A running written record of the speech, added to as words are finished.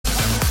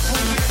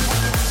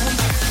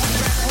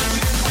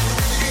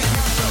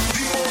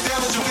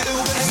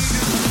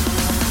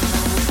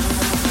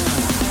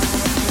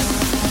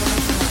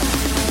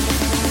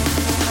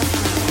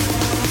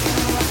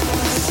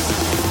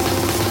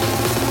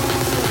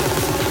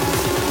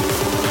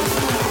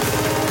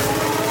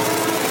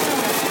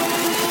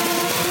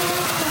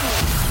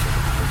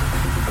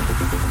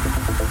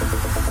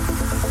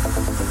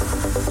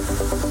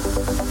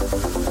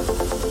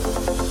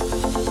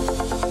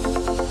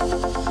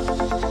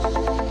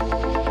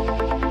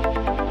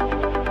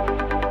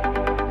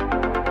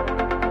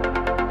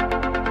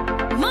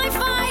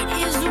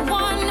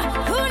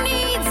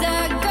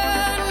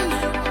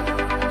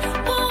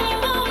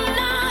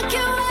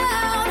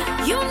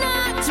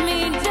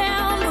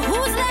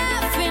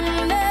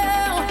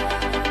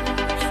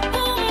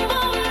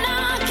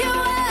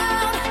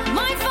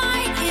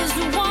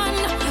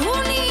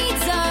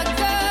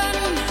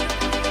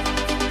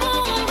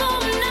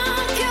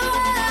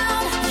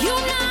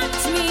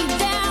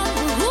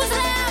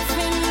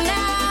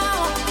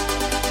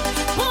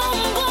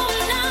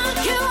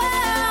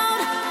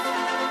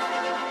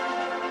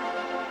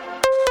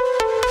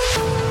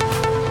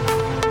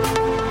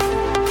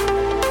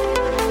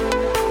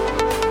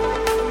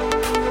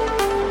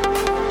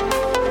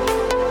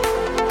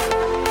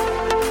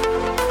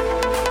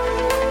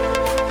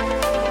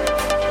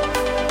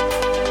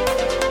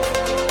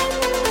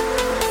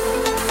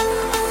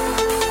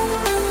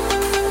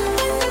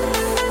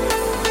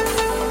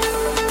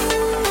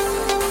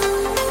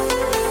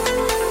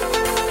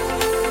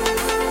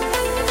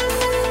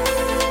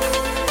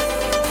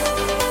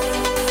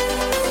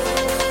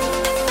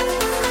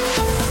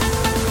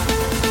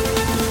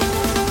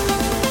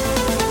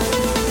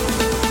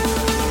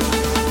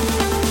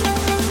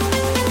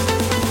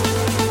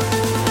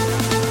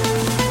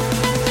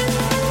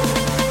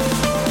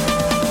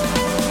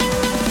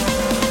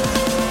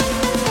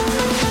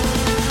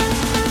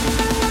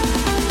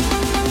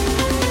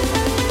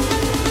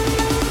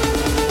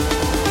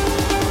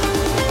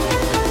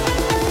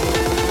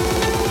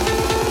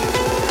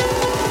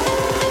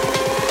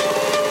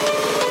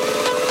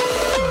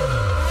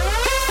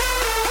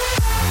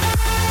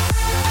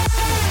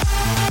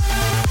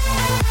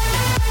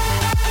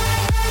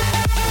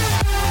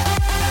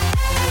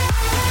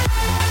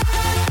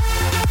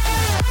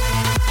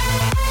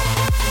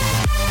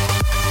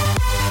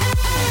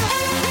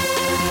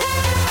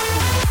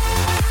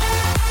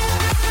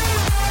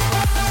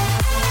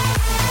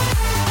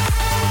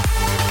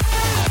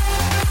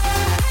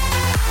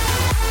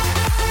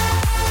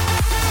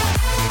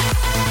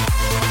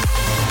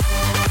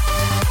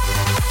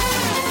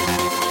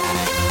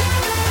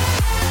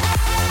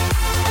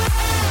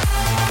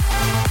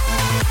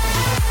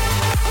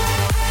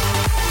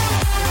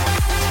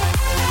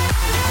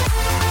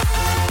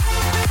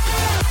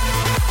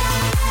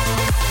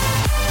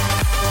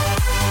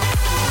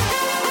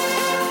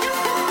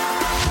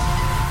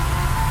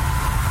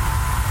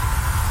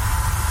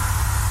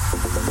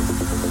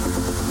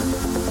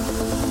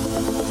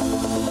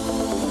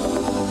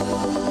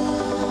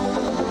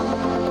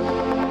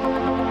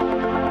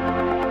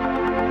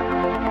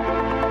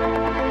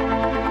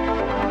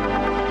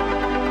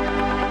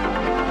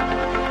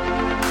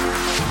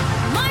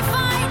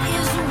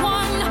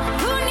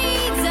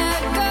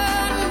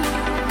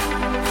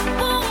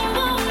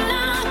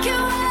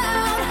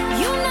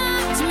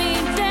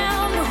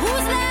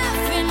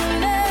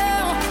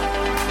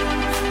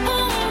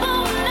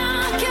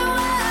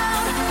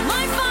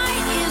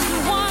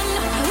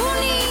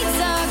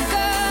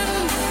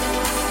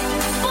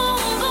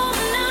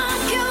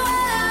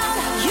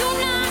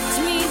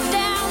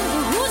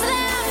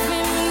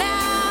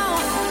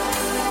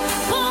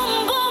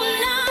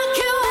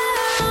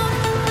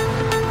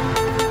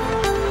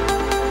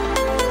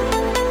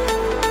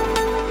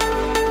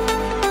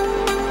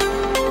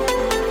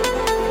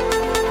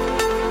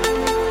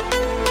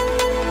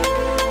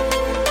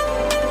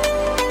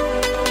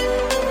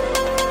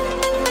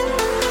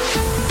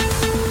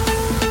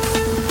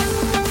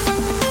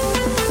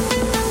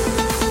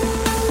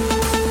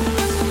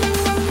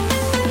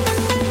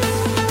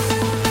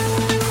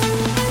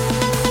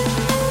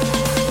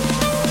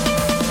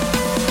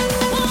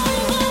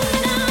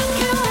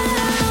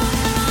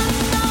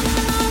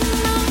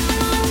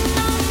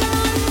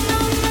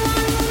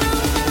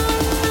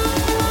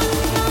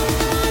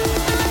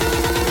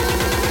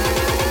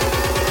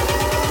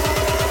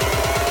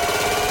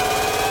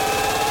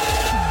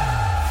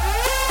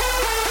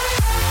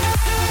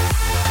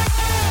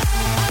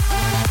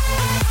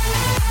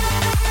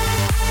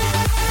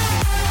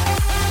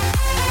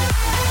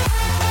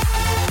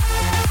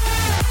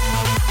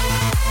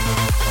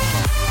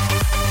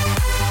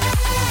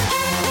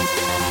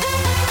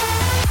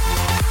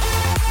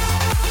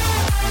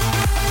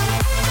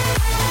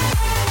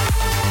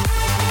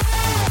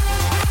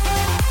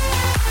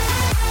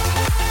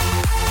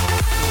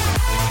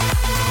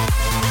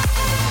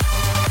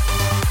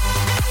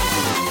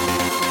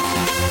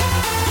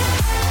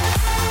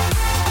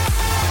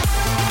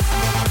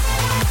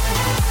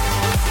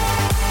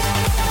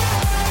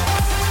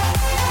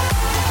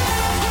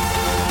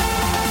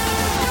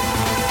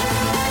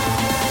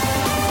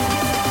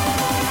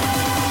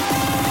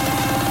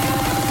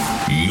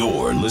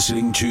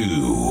listening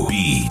to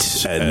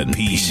Beats and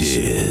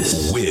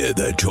Pieces with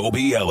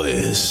Toby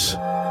Ellis.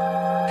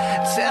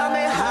 Tell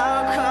me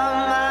how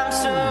come I'm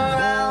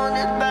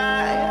surrounded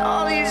by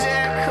all these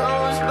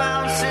echoes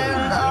bouncing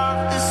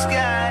off the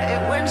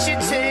sky. When she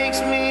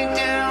takes me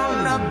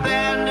down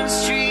abandoned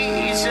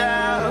streets,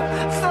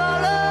 I'll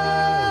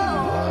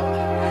follow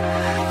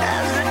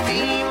as the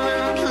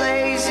demon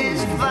plays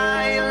his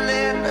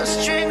violin. A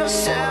string of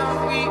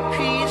sound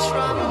repeats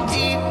from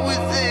deep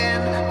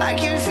within. I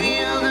can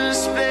feel the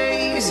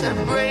space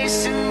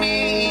embracing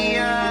me.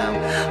 I'm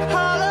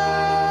hollow.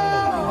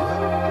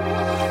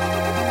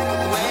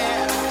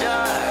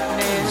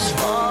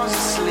 Falls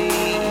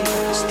asleep,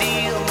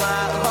 steal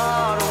my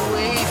heart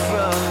away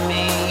from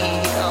me.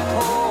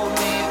 Hold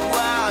me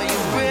while you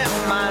rip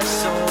my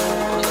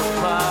soul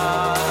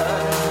apart.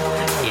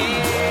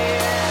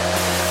 Yeah,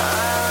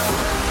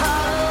 I'm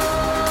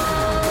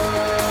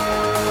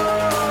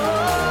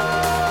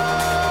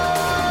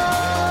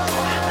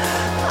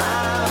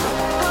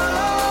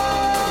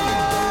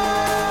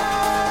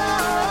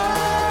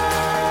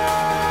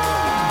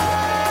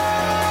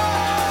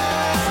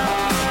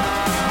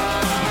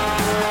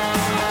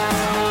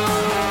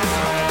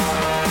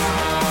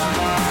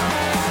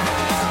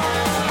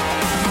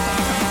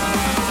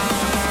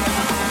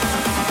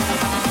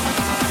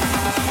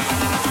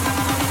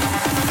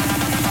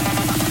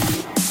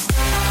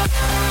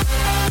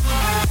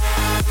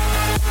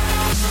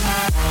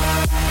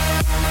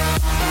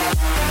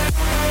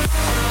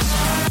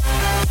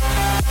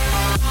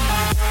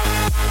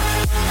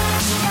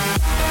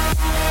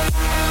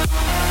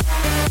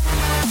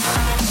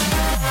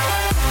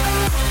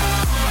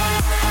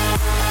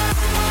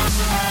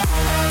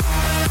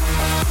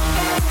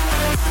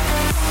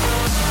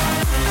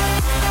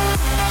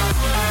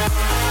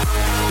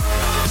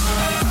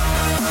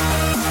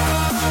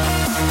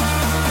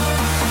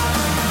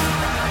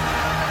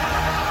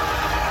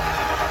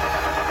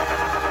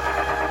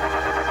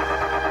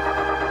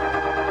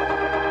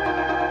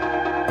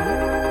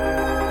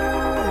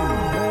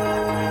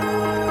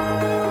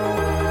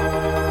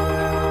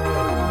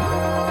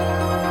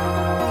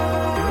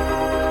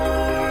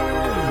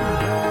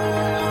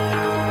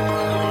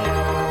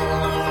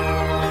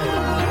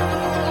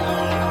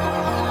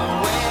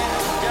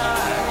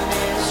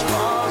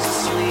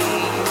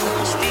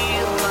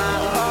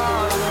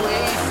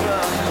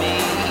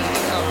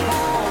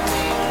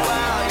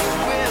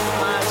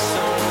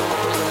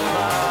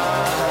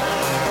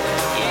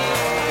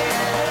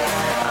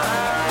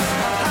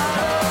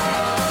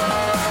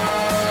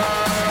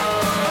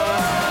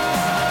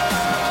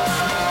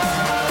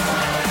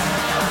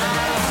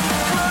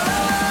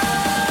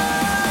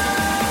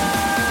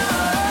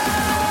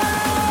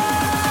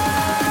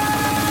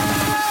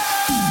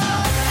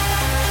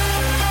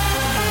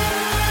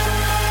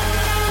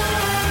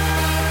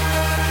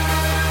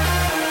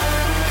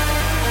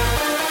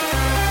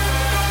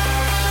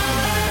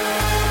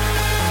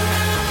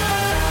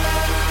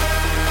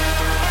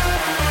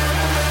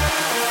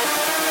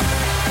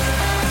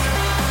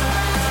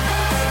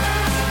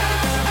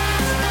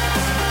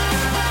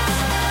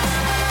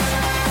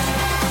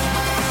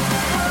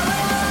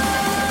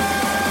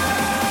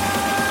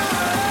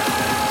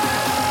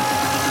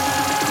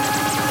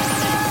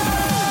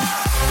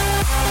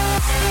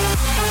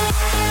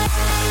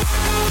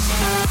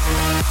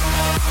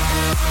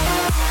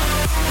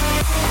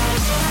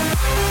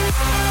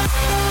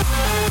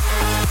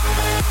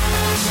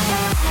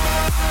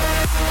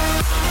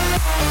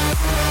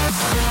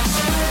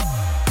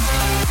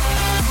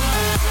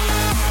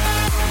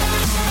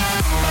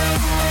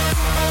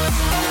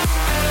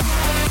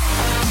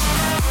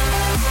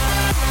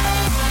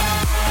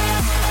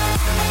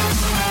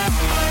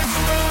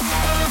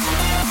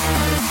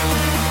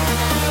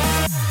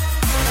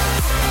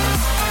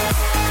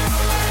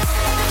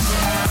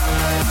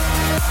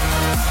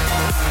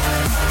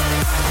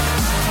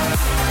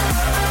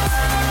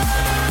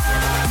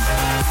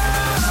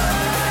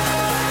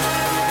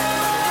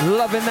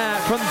Loving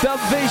that from Dub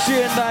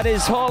Vision, that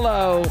is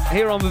Hollow,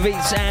 here on the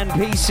Beats and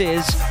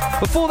Pieces.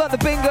 Before that, the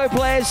Bingo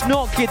Players,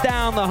 Knock You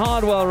Down, the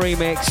Hardwell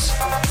remix.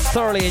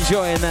 Thoroughly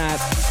enjoying that.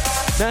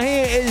 Now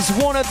here is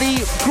one of the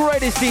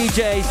greatest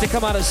DJs to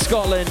come out of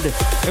Scotland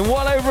in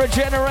well over a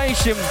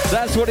generation.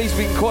 That's what he's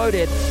been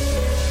quoted.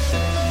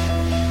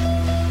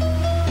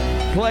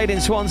 Played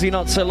in Swansea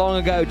not so long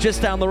ago,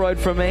 just down the road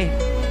from me.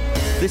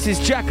 This is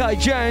Jack-I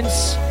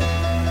Jones,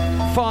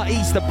 Far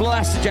East, the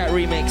Blasterjack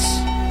remix.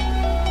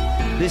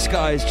 This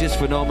guy is just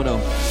phenomenal.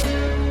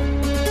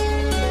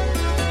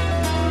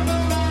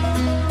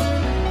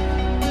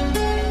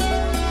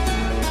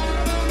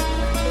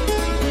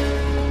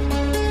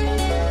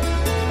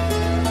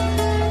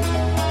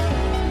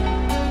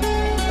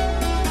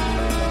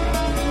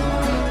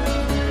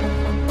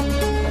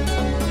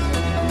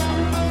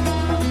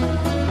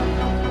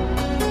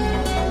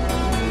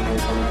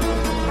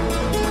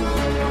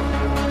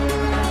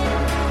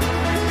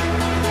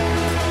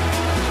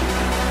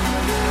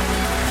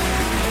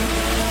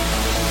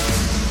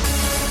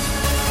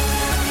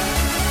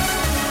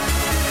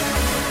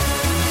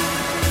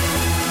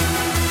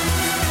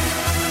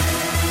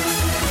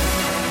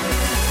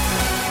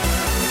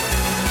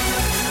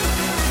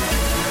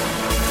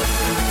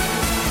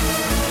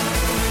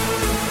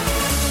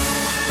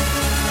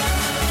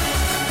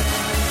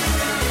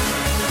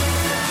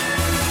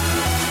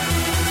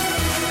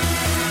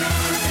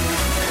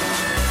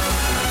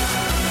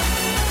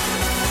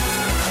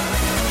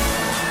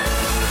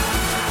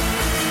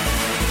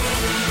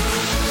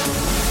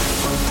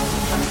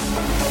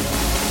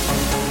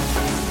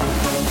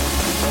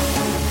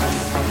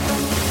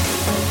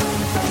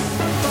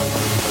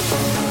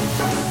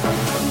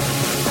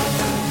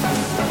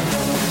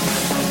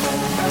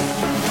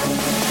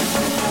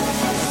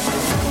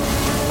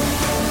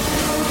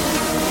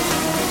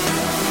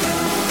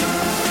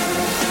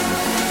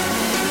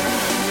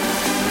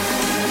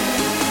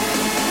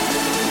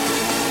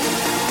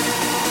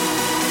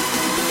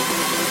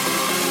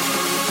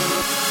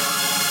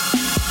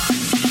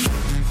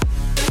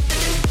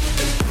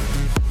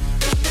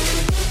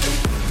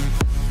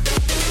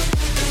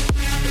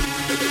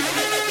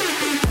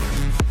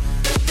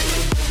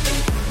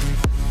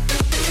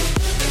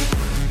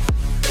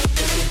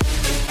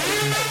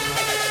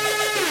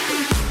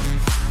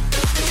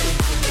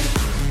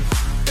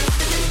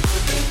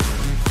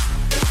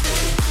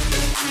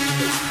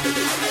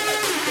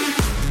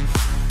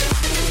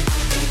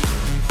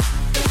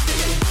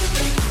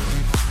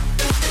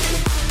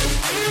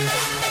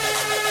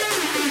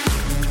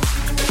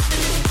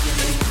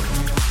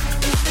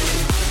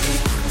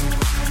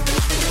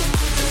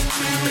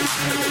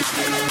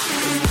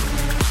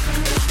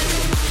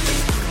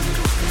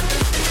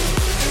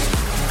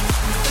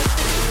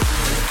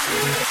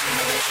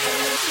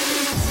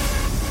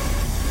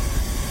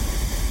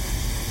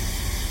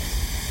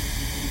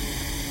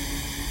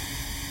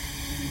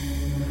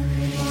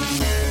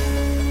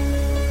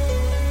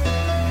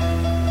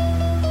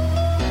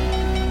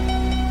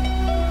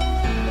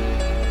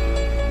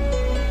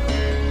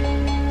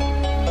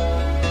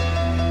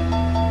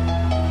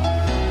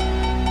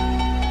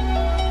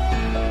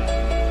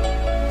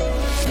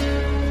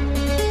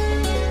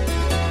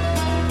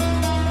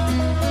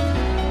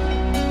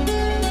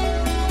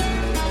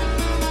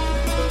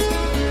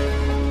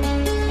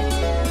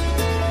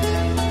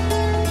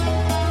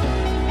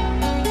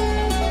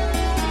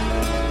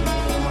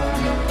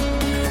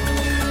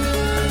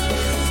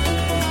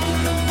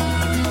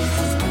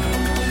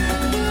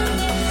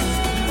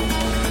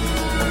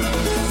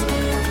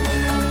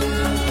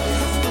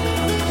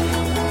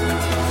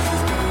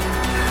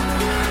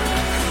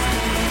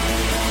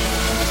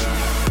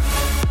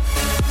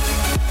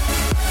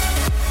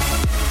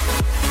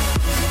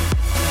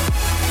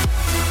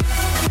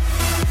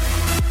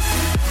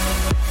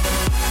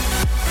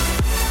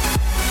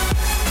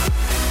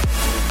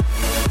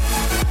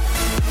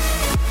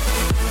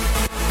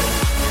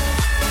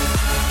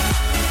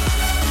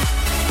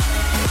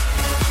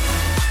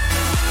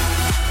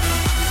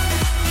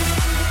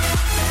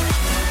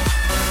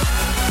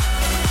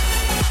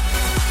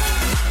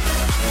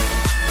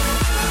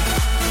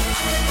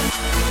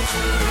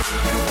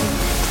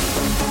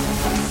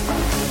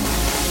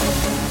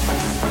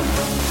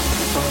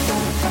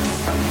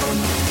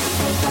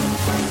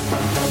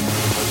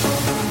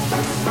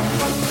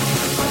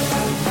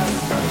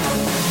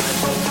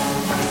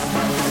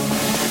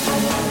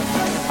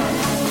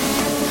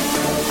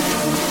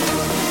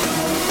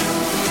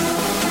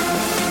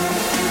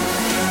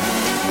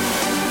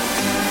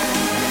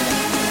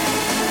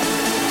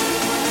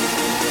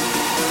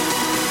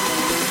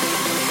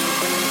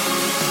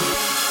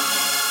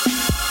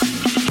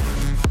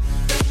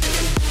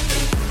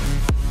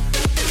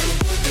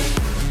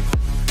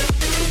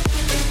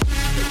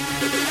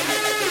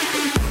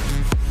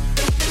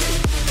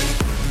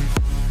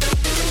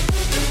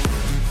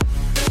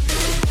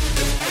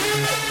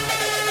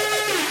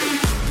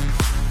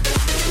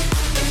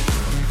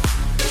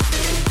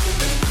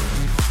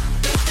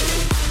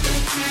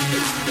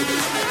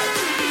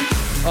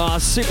 Oh,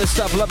 super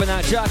stuff, loving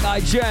that. Jack I.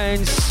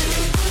 Jones,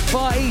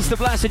 Far East, the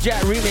Blaster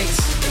Jack remix.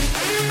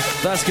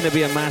 That's going to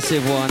be a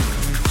massive one.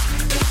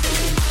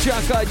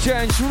 Jack I.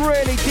 Jones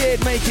really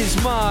did make his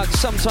mark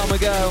some time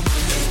ago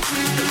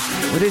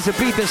with his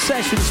Ibiza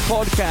Sessions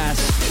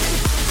podcast.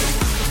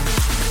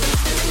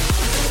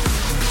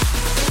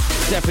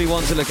 Definitely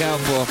one to look out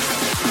for.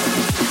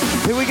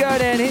 Here we go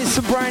then, here's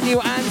some brand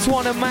new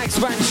Antoine and Max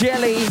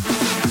Vangelli.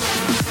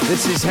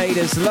 This is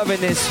Haters,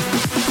 loving this.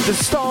 The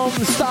Storm,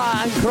 Star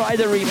and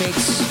Crider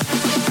remix.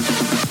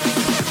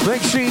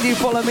 Make sure you do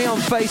follow me on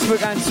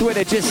Facebook and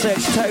Twitter, just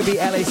search Toby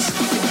Ellis.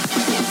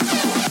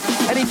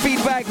 Any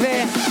feedback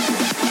there?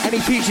 Any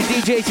future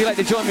DJs you'd like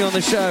to join me on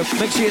the show?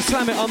 Make sure you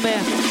slam it on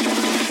there.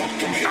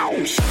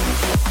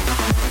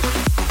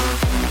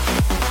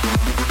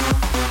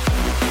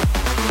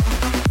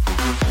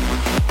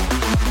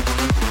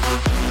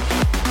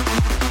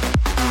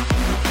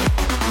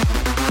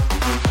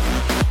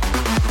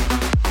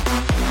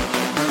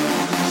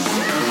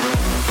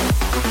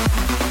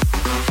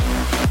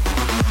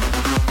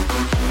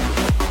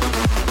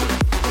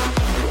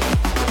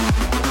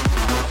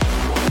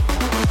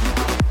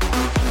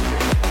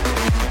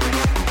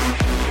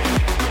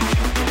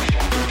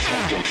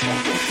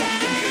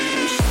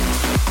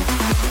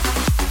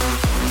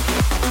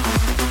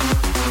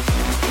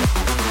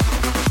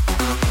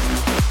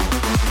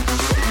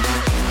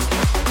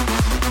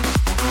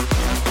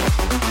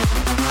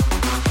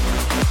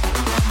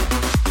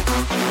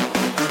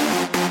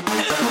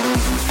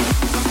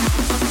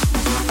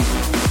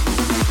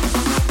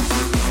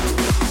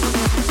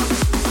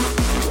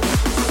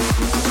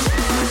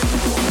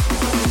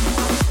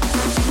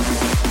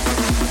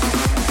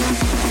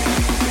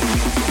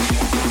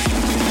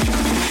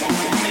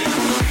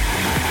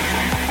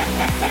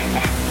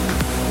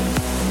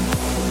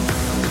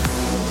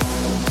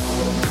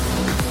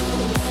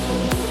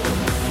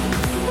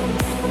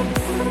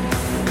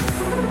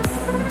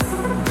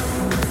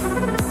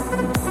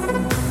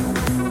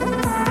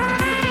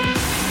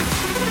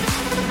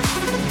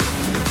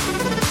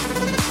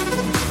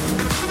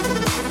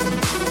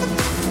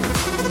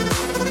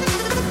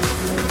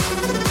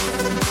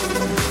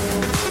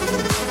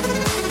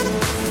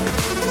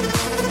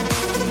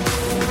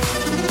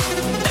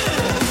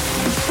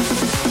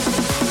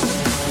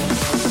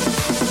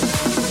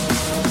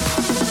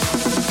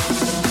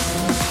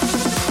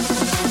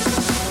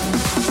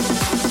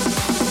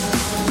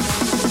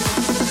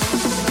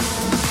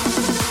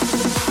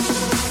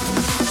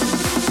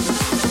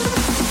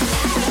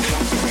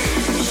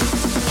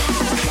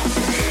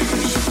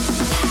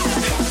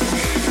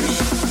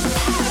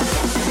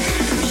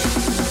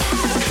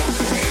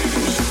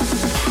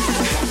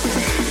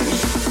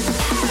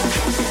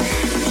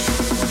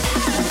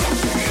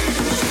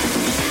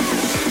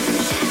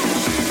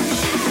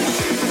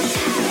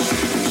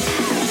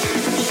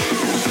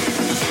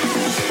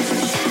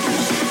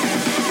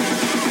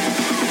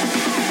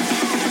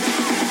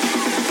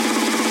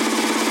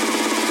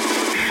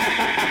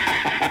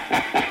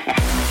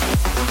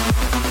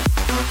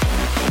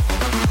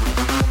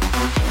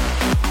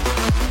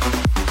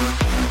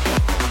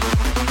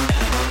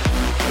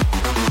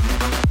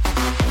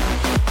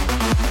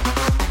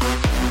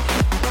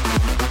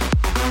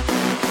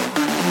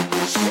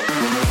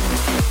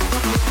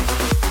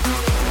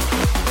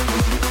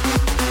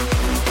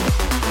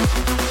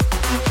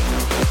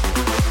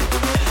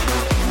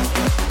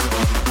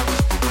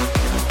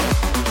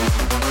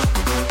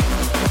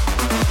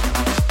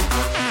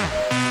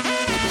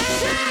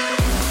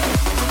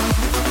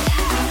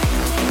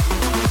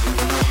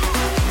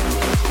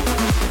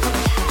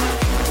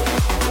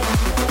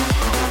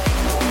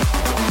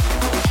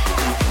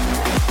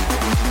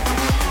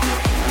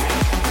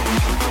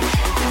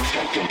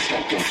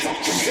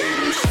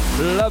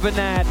 Loving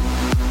that.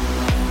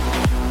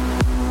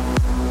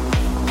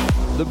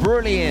 The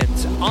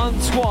brilliant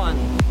Antoine,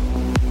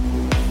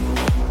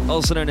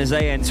 also known as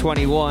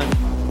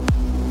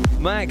AN21.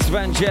 Max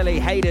Vangelli,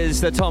 Haters,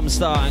 the Tom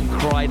Star and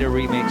Crider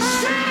remix.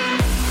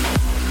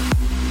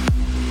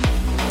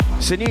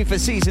 So new for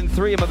season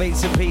 3 of my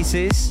Beats and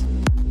Pieces.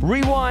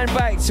 Rewind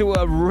back to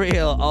a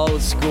real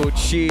old school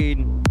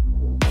tune.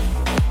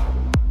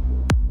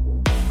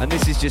 And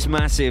this is just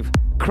massive.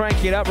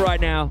 Crank it up right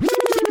now.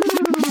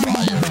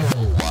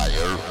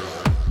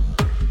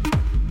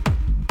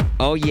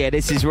 Oh yeah,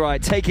 this is right.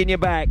 Taking you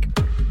back.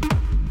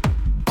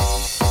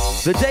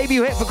 The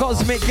debut hit for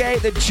Cosmic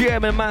Gate, the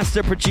German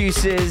master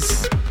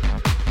producers.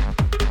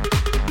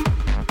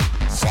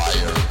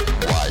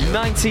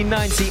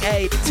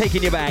 1998,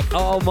 taking you back.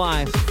 Oh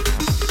my.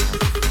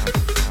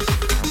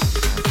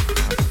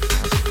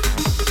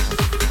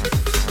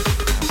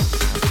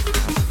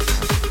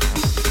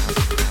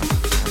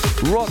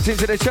 Rocked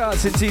into the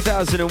charts in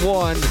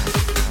 2001.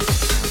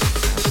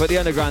 But the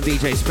underground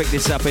DJs picked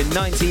this up in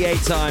 98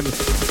 time.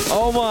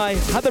 Oh my,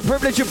 had the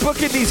privilege of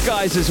booking these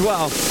guys as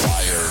well.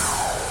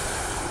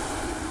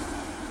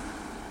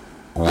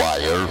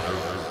 Wire.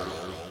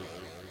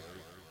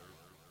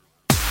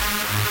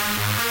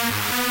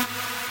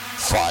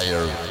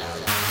 Fire.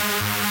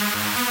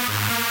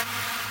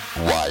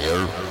 Wire.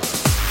 wire,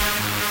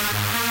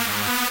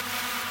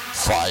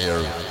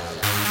 fire,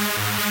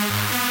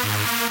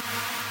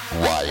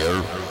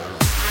 wire,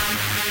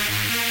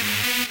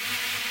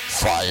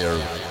 fire,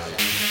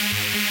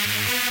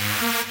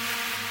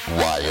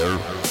 wire,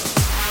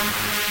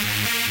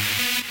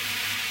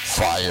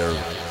 fire,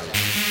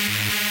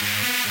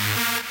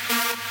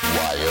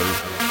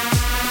 wire.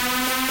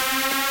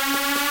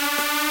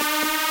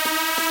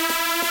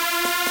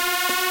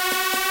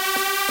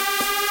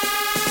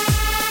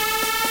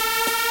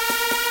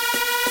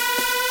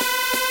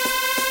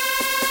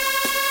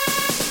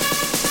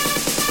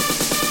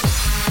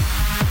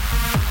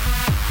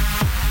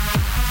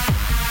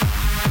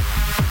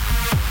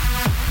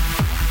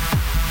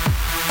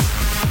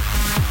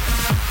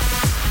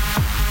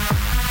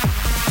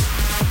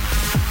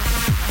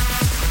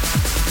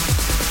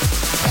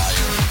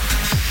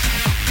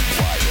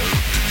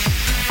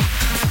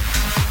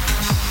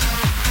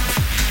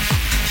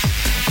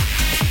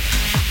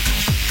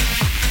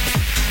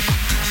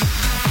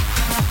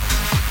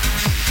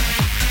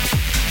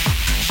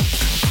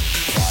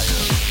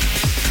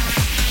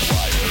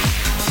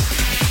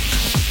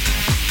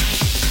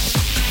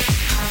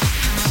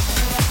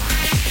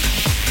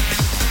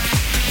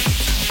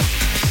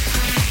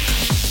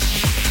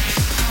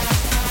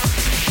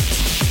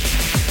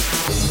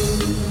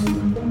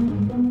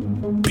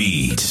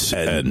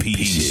 And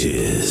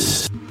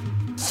pieces.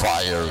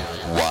 Fire,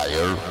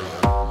 wire.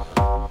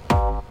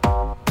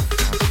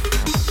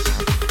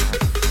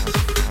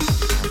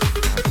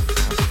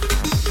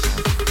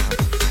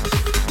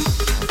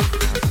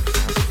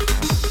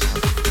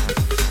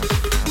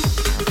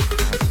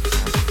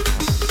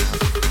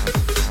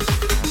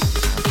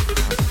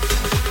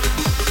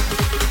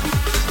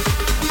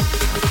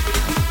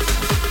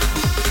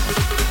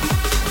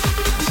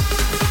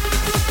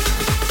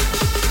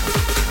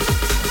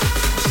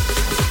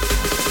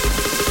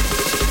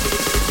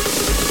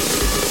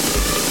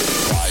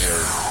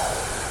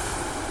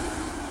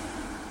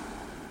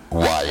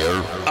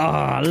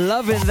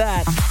 Loving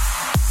that.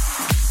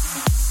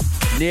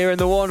 Nearing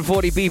the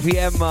 140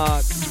 BPM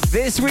mark.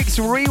 This week's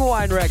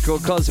Rewind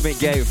record, Cosmic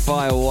Gate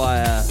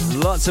Firewire.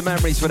 Lots of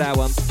memories for that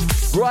one.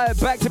 Right,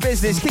 back to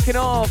business. Kicking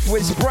off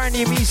with some brand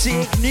new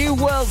music, New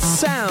World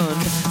Sound.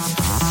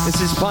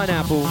 This is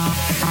Pineapple.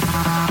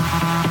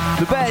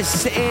 The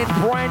best in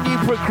brand new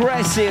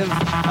progressive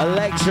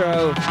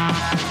electro.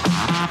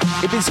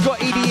 If it's got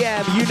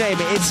EDM, you name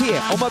it, it's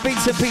here on my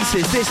Beats and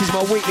Pieces. This is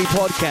my weekly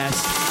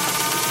podcast.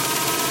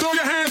 Throw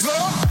your hands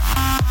up.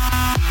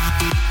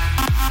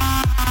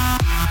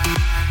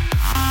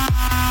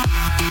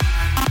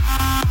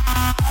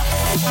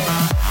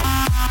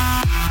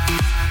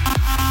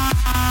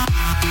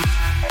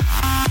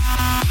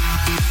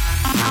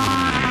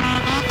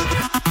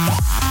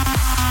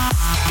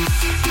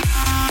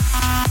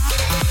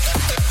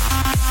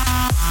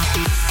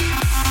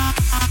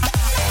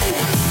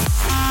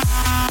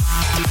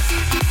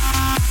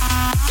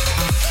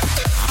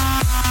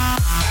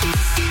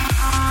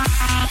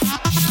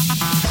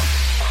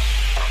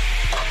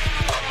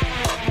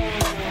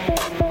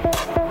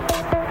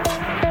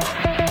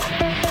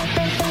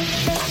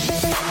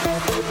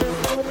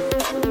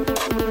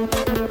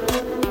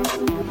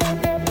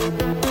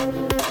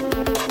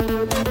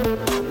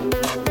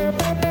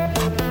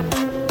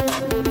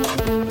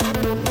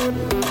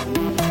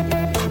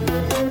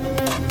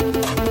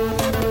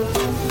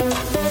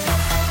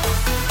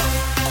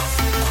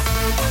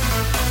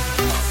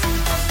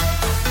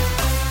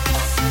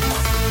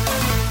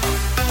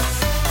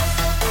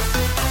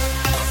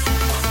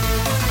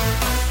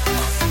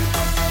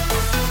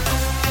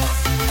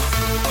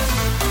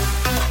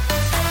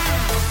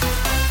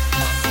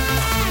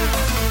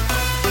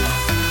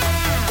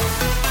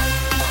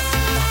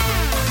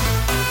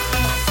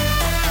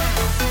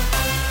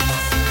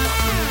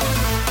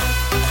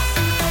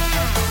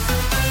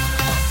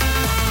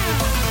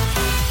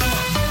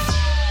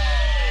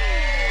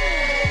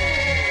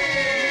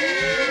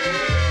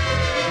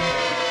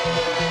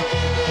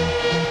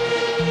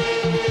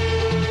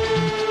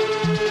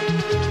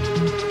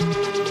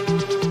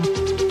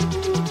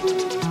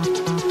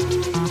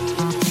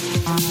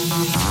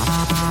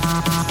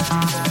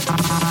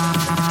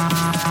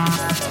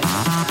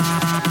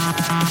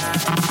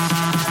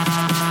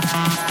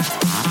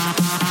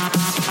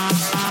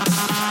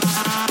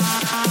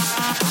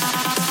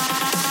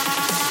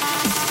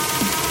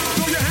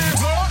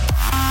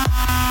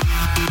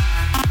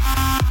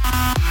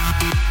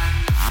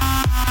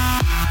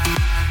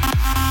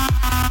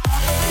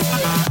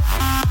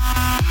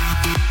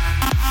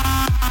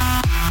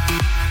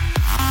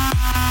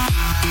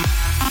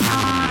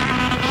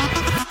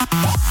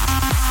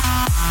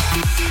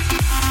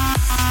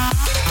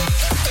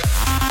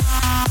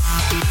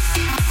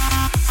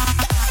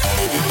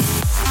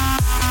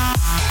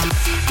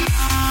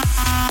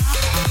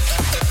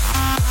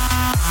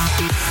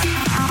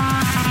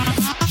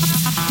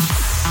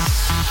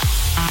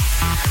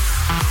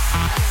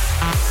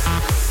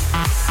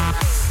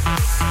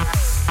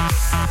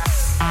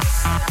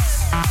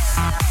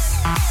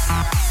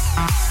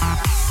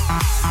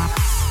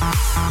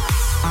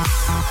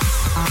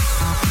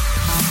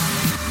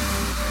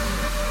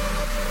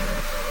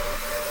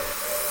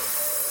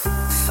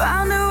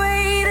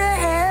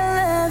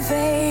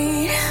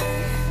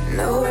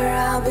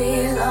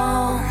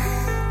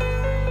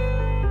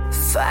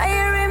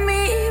 Fire in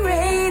me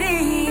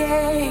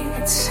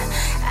radiates.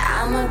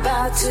 I'm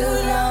about to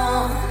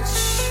launch.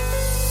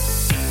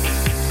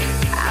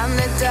 I'm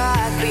the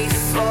dark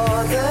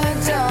before the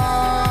dawn.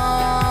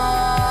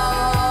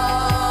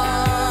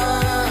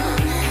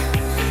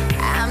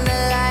 I'm the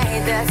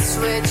light that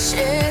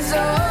switches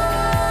on.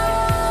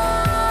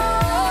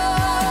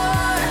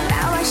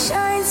 Now I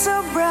shine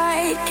so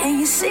bright. Can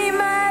you see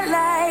my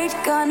light?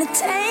 Gonna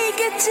take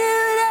it to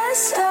the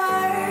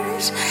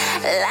stars.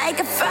 Like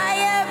a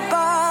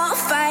fireball,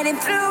 fighting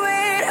through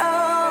it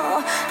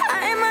all.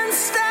 I'm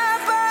unstoppable.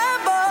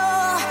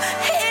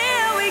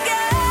 Here we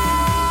go.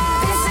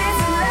 This is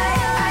the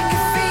light, I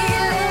can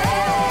feel it.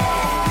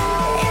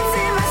 It's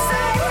in my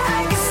sight,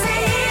 I can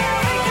see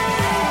it.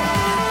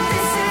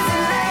 This is the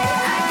light,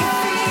 I can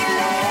feel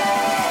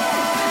it.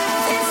 This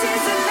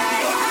is the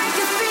light, I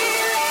can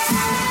feel it.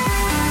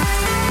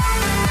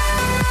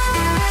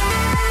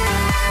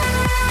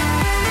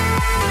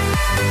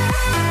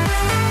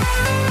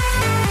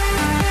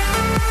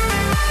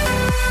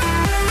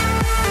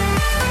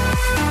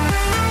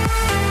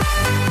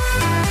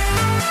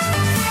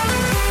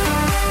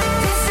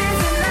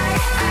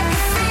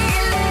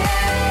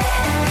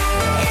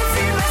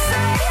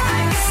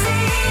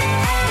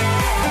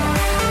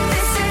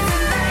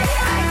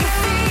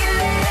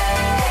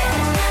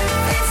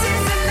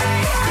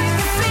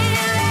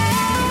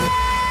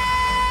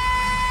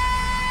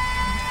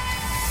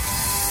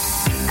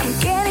 I'm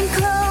getting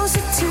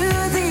closer to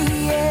the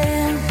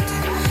end,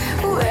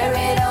 where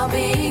it all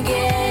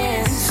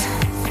begins.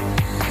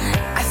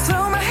 I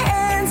throw my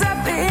hands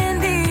up in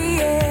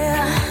the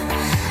air,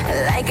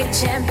 like a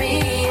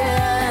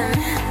champion.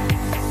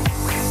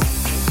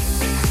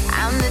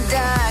 I'm the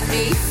dark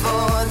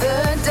before the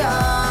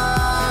dawn.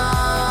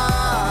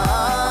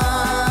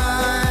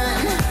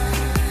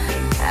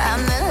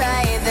 I'm the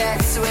light that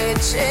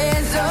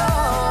switches on.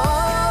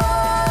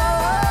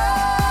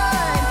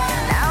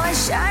 Now I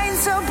shine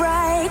so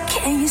bright.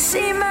 Can you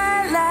see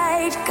my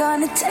light?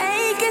 Gonna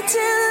take it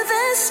to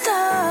the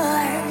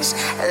stars.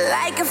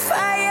 Like a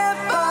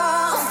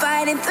fireball,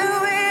 fighting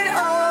through it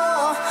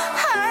all.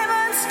 I'm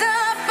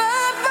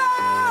unstoppable.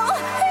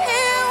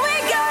 Here we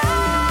go.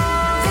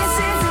 This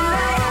is the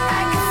light,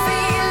 I can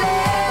feel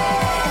it.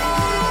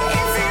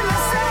 It's in my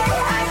sight,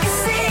 I can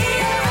see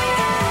it.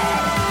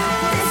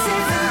 This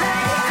is the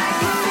light, I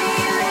can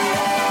feel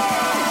it.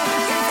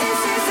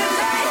 This is the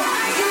light,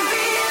 I can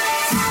feel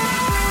it.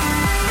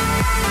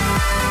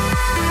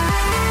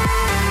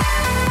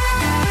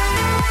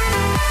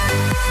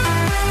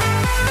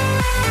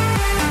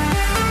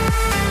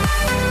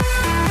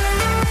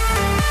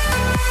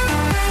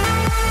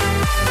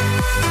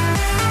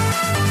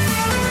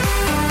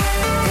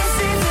 This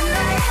is the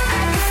light,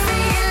 I can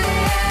feel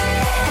it.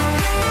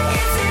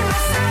 It's in my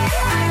sight,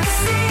 I can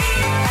see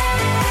it.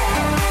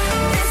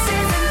 This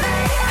is the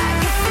light, I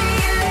can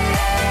feel it.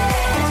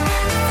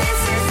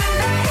 This is the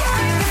light,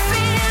 I can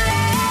feel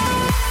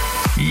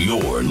it.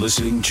 You're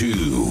listening to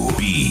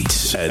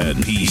Beats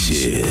and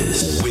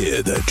Pieces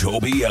with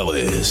Toby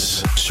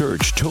Ellis.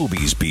 Search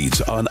Toby's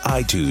Beats on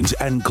iTunes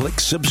and click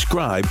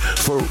subscribe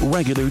for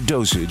regular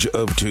dosage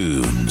of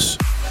tunes.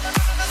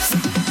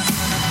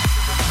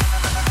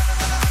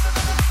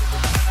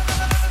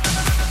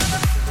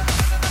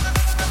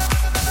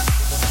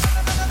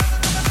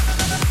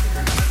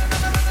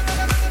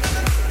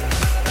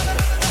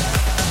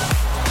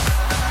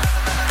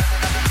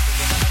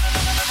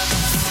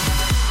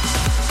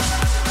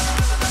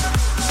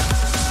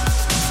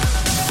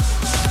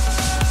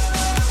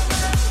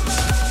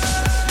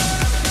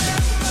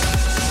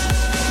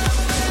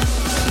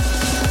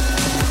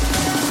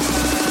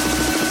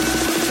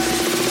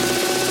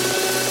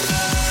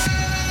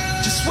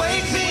 Just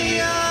wake me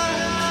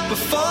up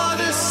before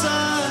the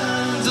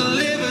sun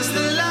delivers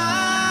the light.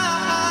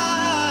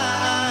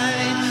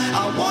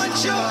 I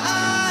want your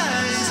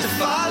eyes to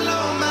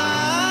follow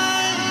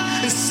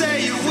mine and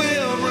say you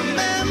will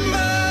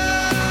remember.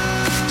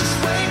 Just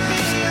wake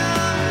me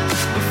up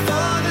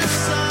before the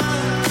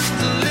sun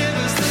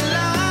delivers the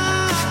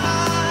light.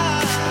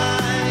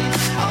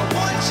 I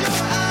want your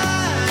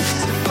eyes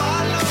to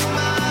follow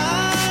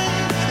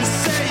mine and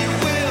say you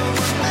will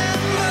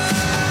remember.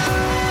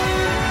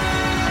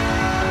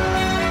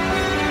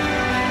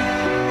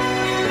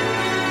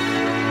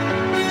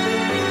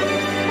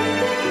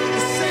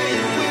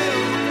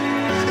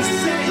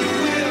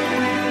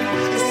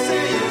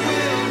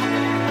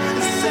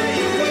 Say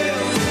you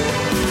will.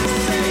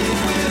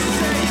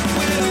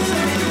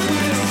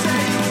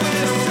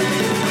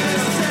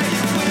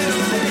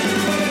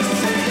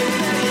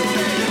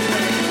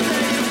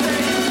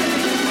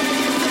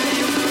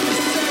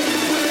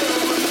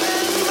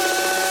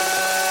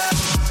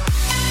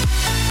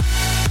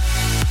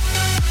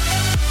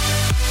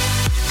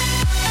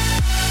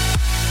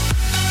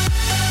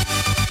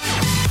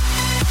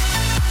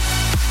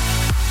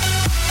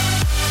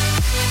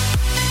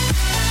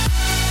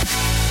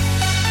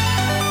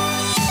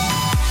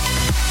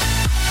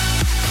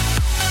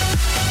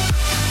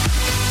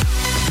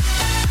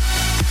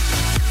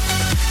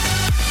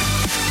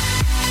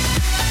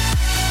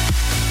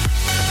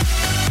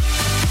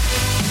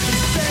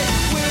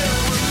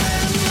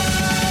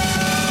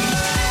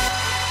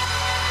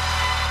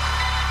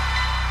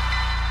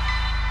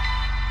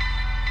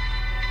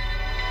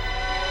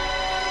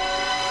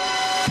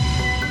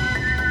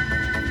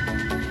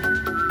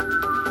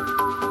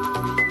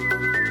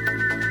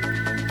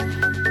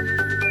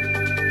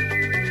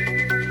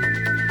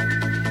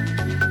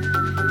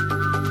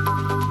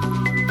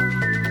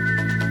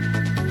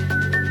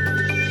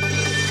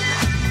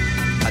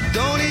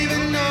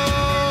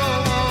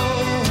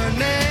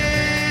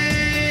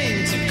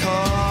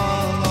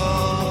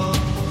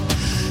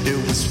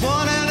 It's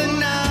one of the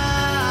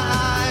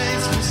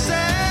nights we'll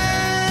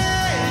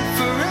save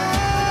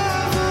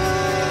forever.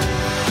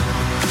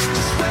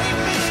 Just wake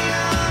me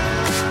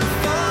up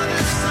before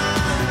the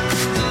sun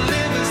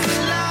delivers the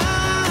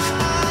light.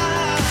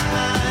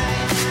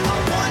 I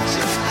want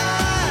your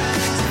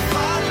eyes to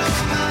follow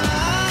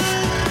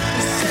mine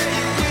and say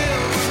you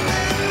will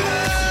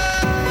remember.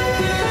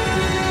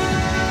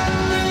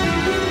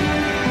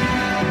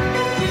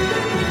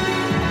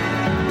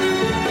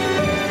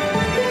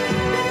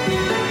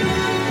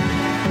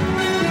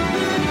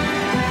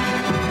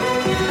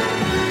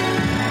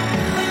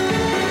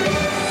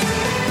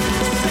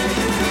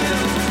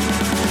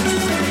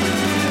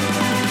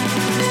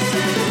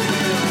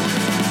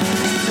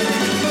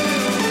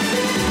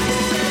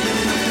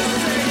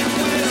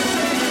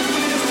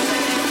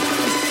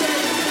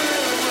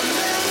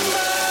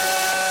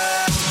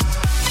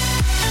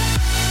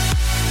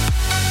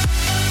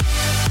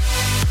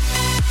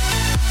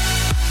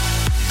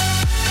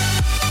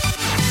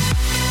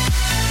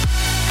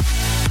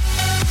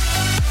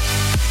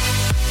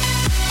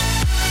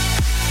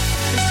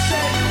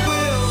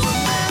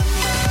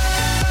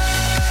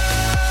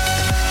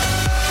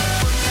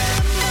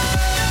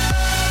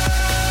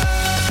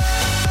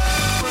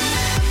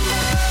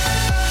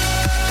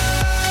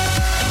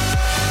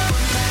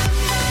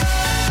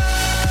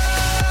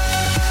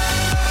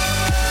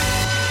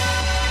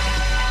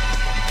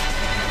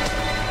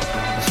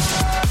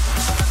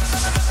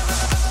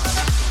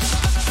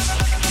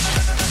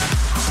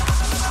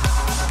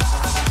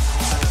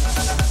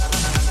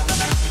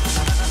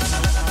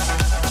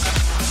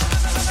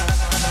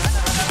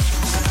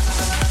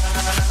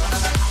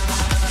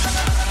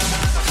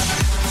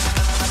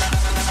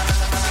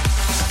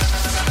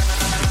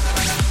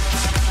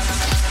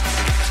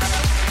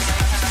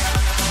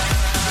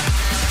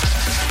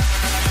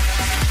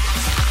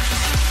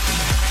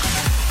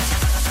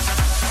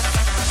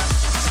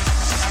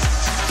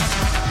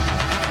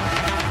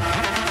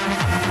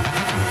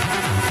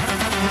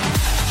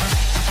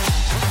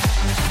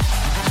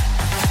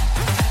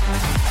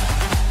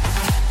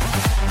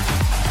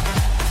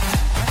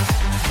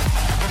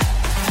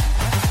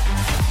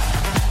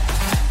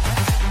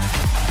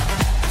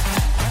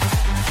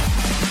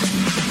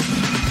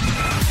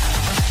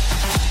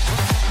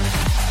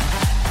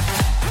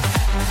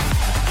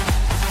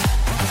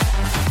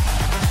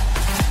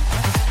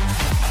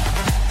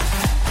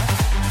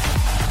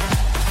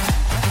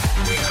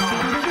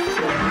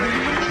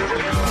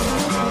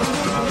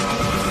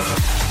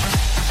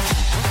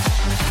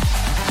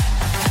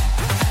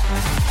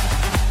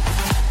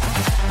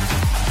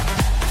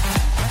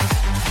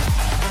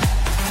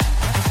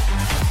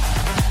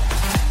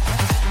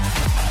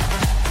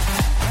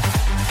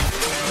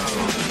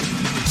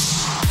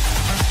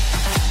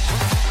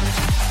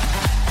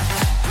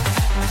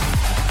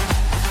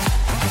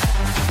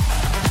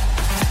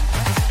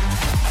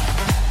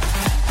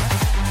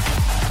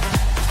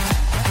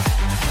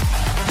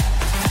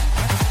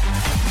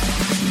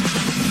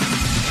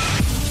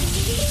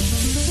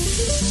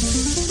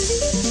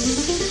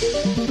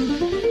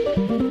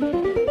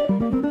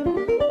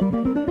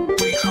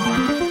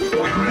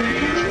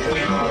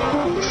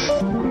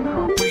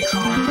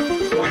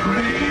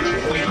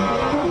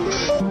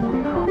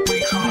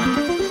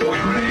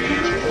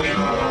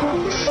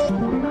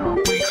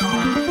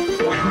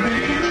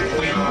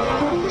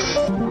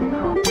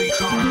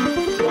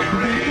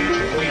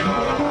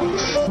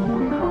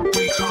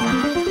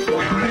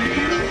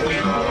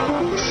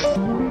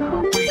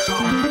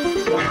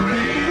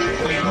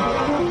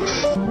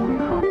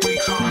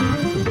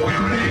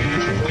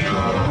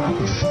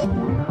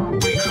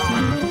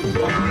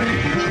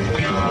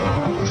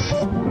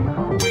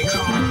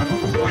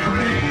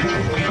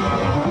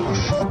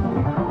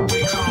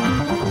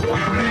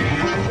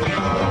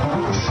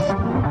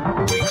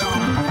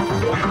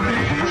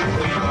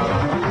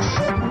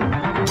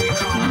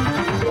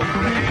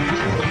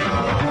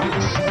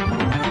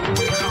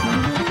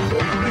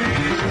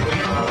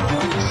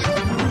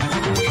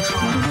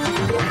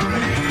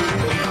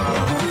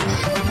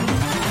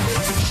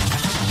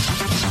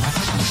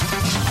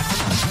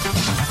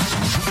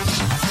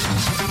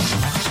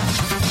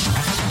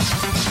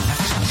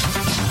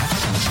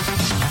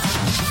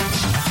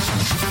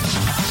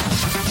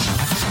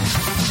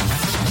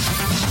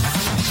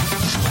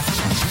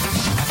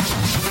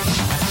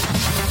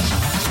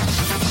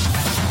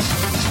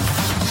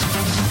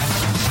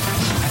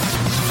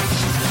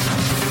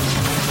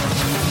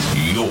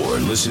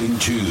 listening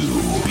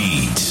to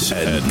Beats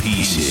and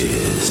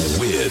Pieces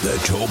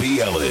with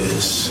Toby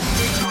Ellis.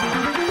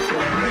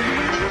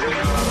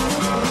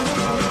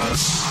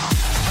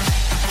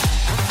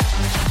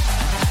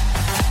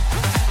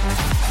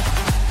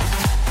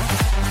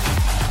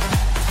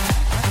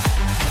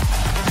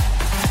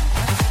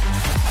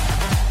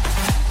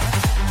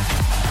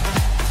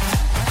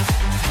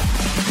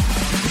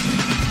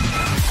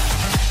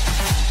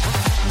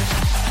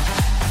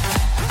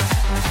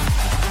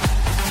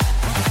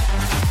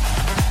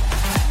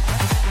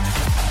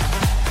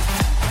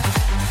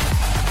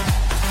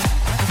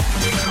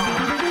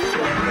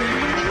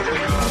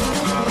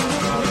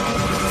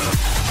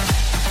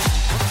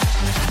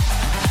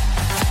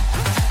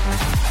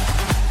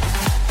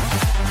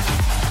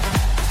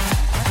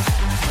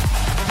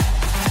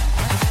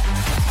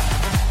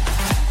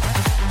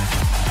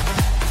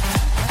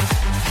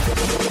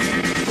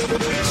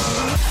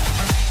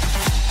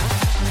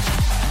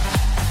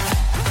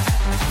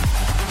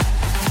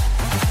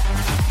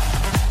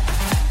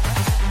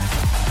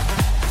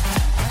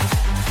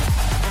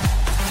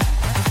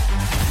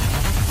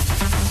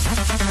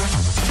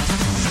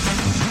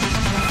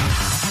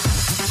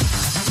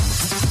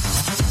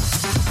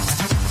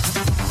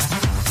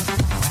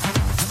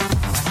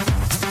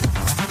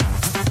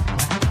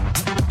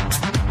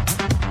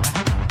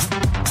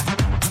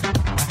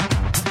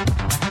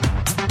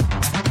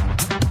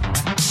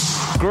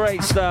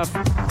 Great stuff.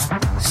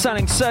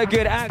 Sounding so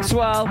good.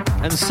 Axwell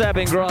and Seb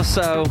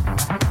Ingrosso.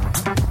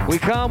 We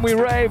come, we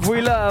rave, we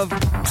love.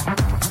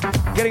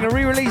 Getting a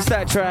re-release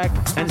that track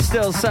and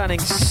still sounding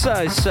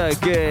so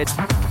good.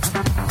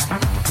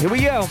 Here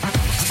we go.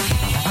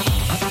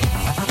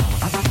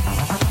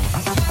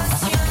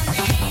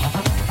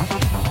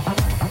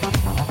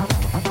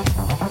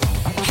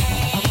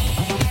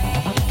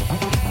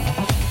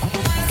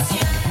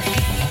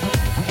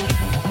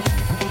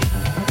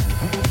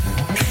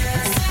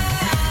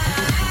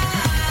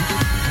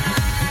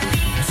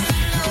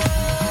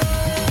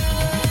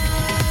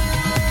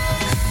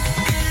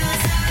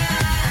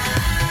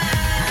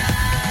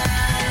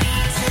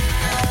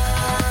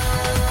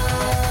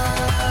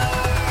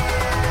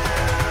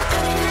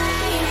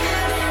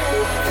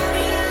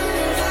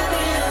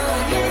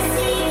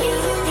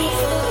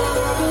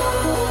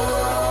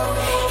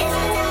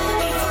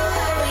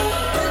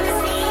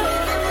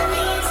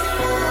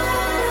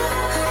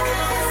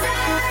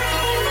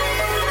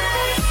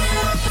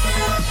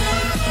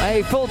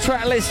 A full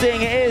track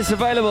listing is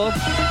available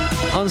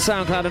on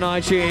SoundCloud and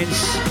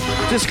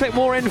iTunes. Just click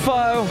more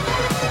info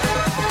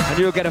and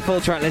you'll get a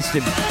full track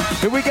listing.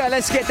 Here we go,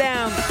 let's get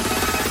down.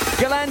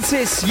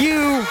 Galantis,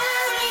 you.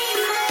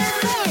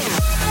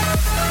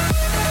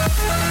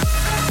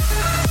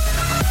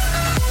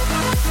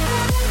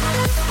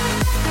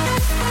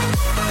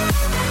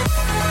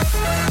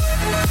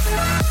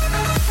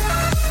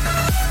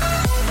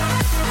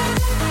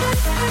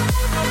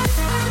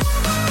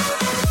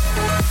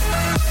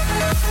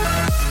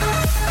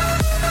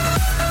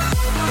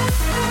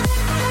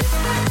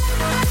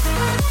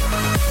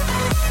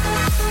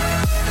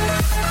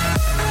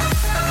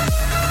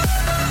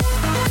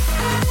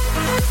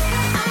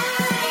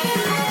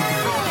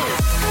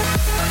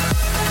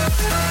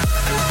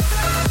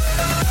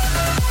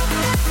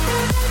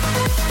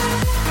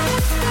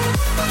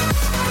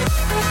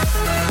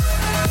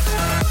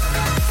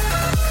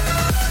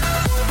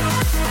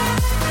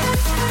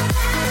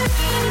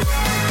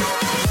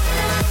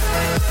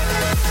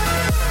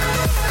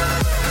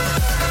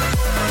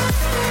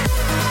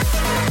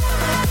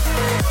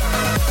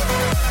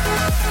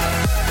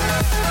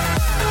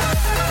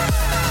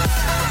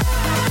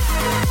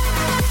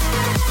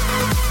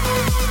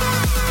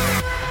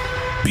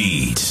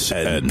 Beats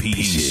and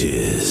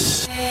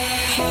Pieces.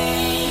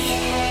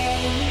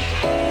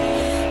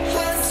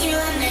 What's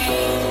your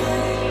name?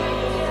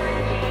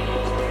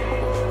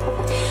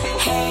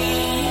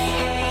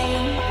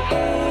 Hey,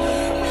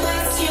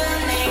 what's your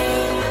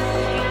name?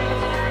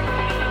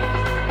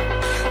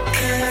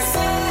 'Cause I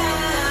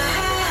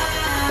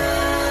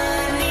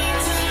need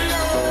to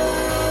know.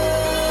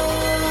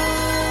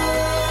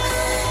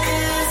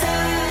 'Cause I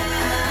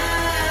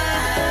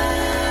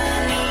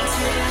need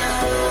to know.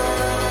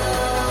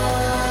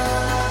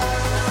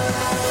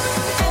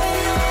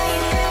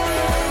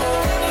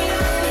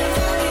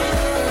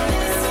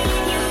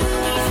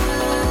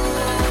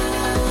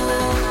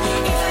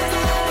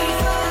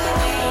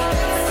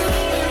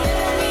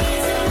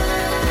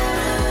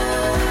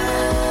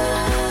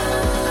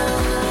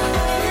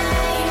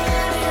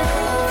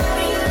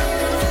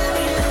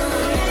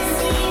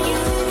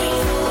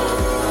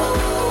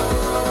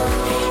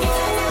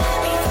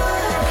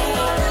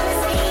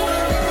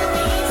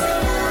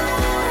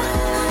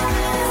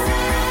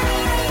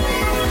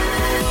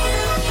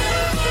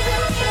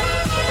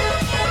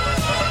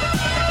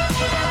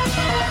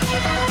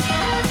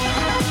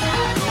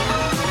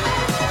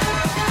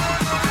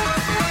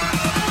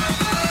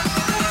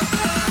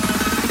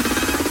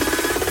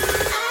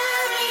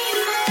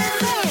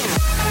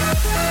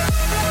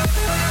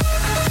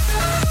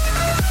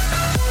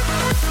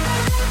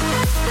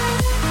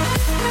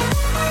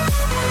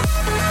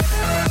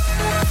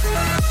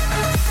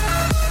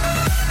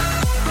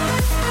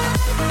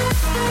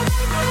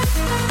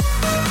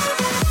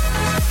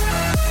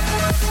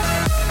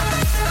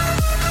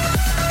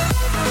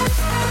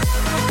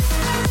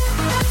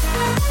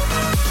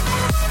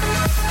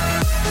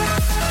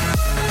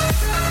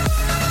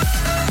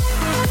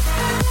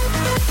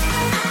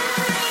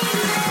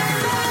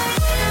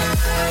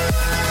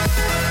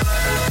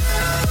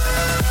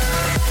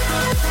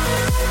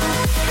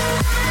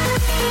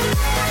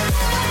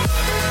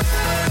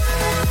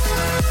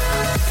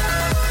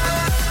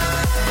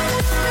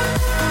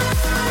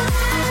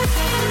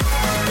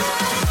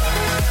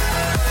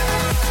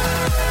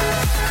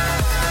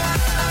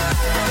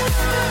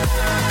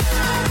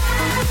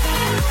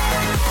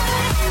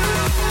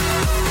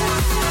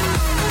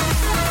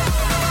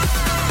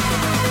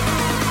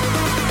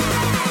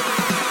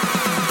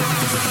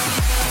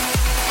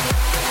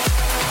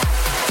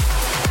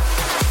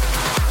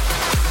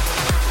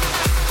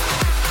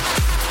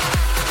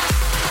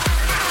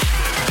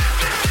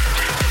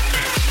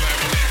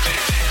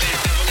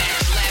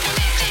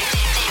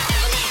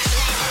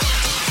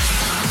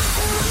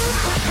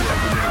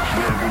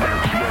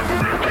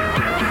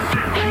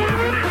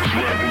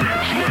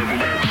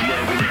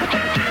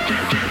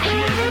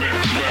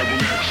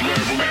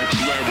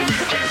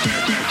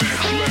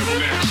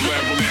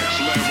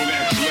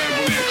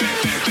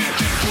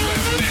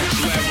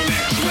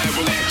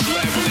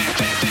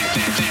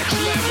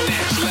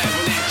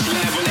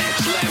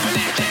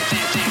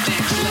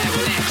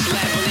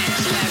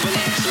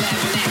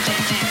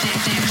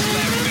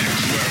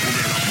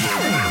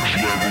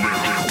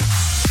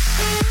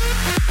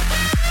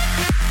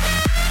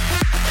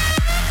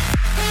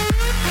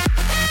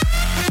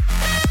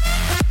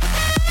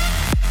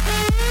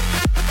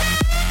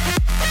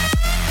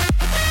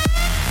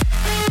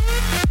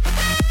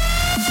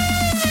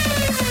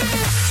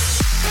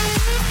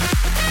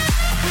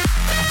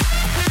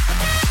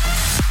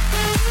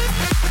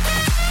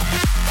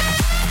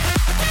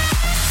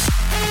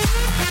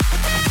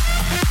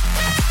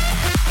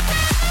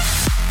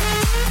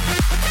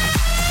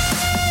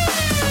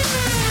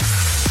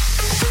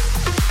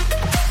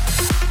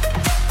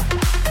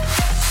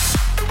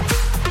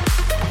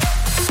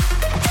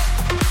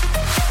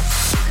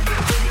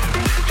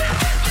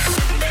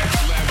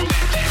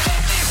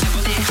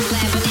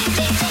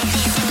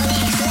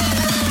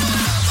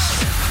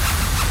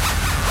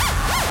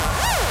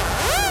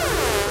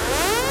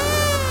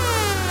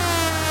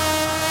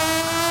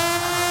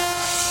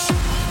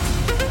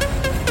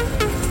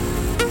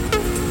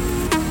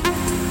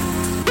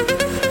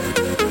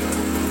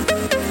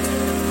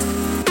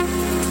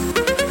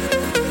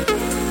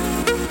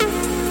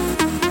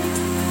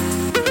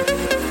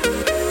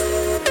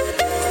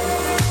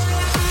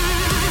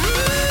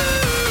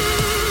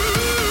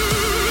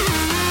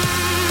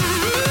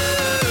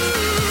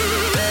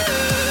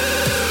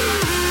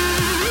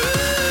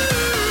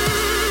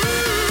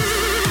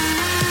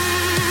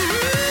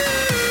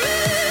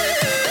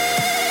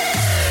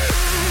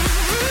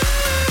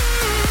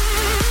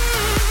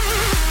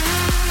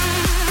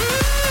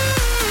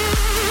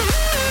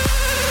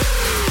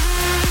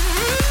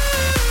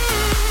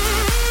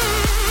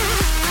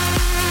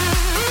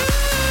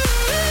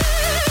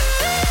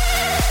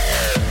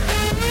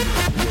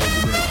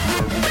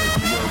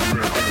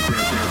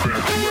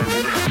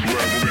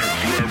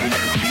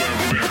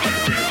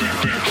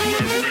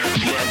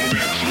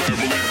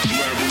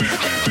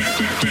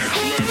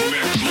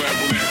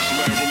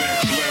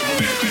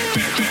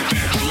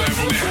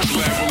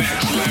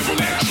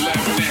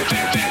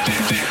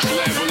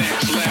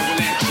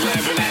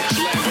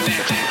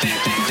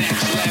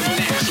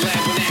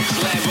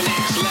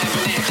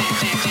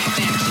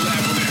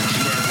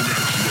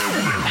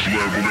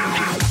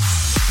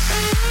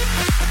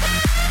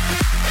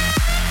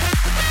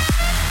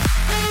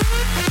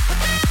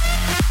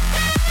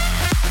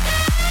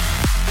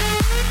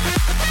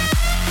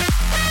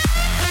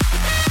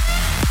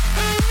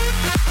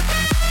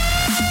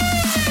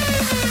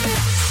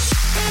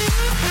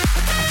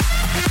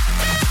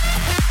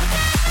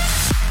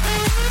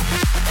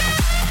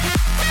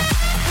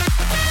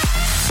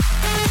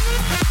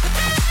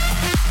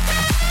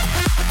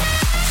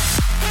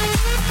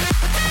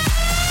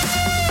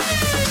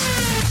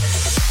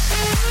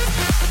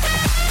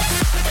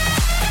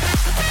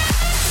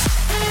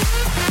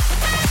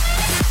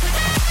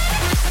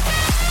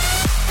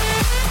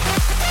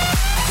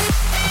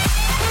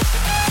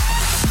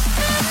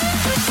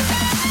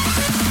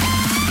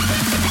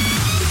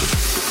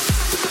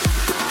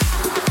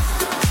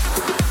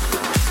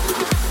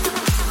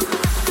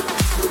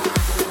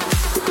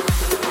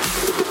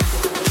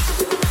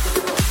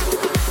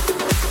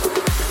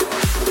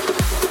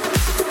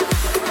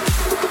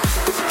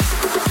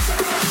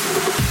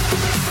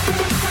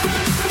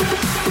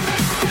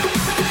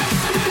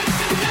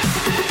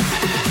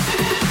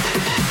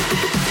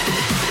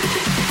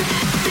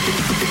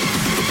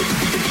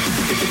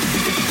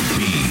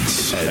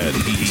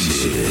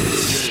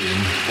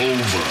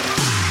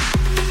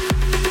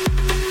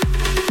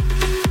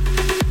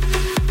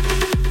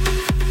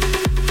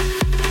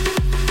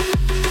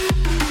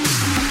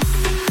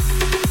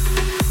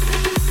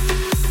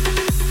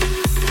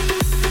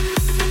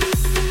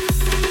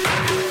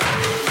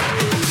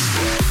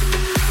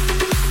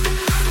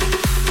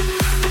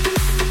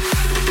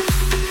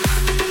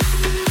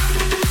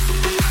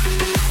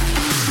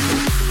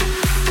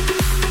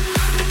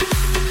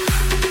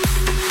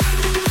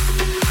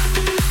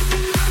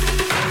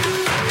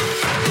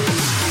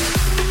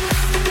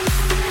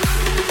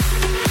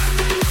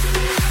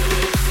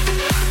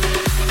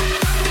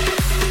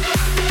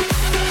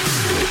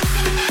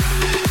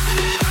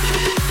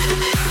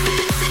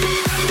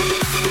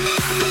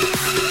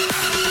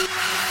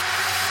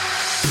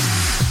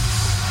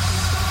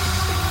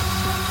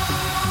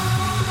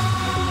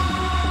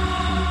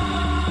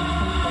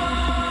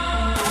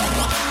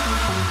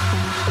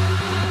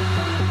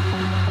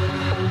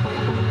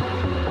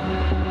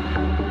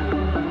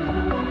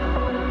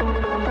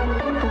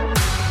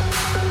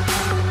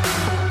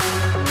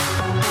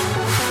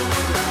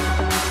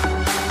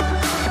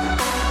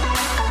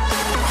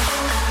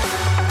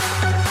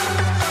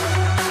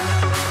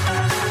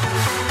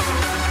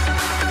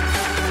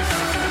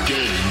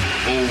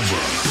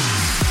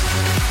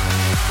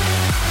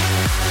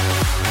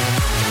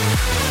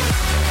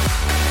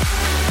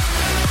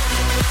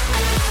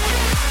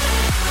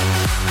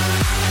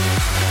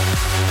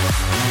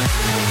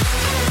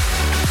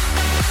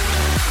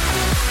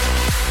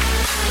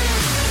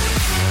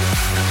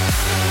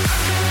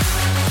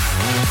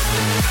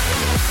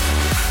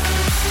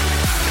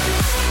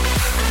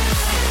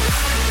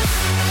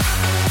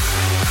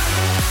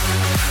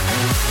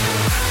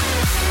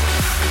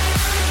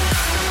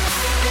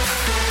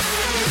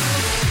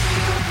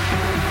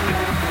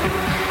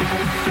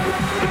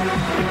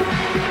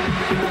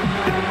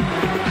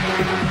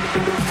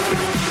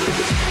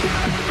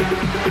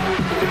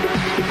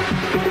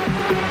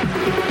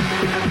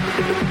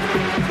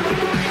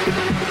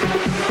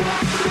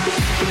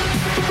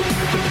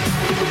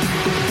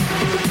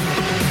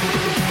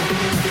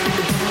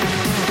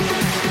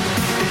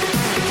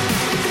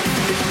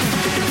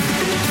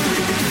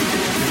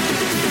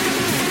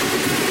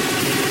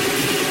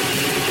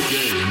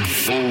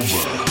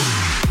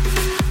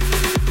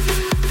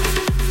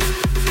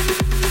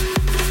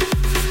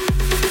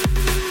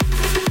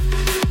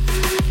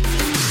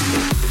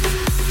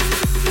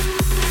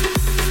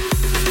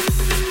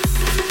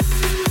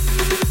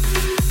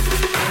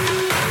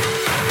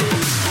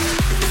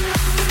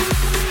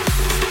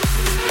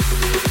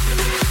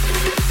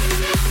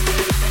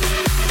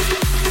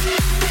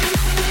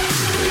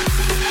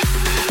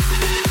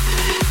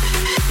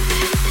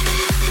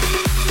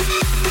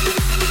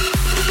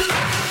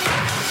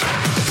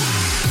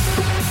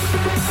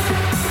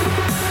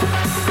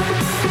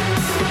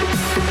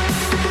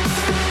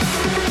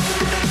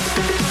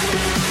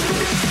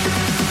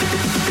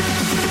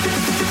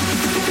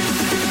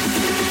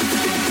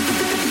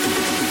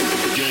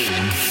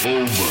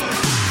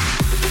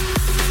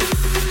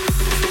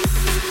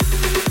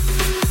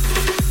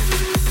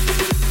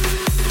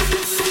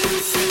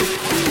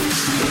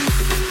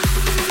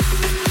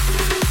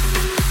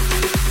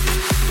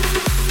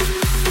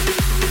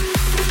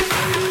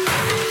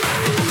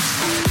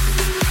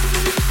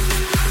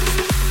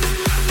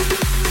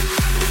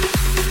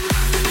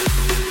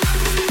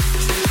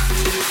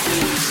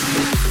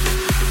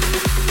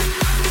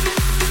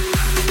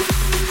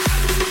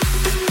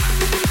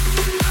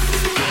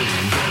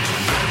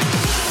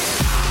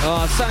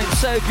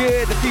 So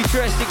good, the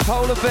futuristic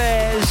polar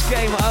bears,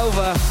 game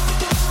over.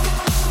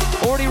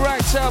 Already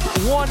racked up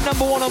one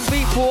 #1 on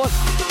Beatport.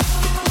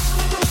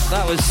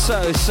 That was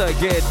so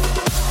good.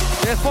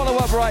 Their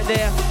follow-up right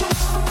there.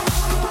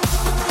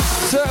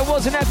 So it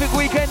was an epic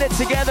weekend at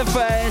Together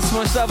Fest.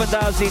 Myself and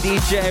Darcy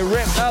DJ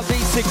ripped up the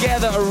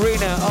Together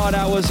Arena. Oh,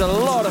 that was a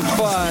lot of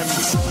fun.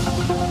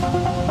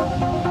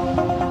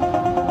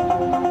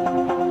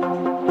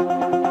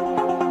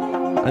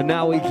 And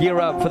now we gear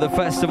up for the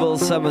festival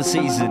summer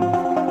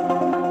season.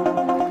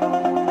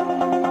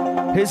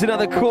 Here's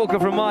another corker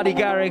from Marty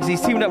Garrix.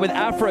 He's teamed up with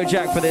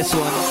Afrojack for this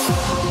one.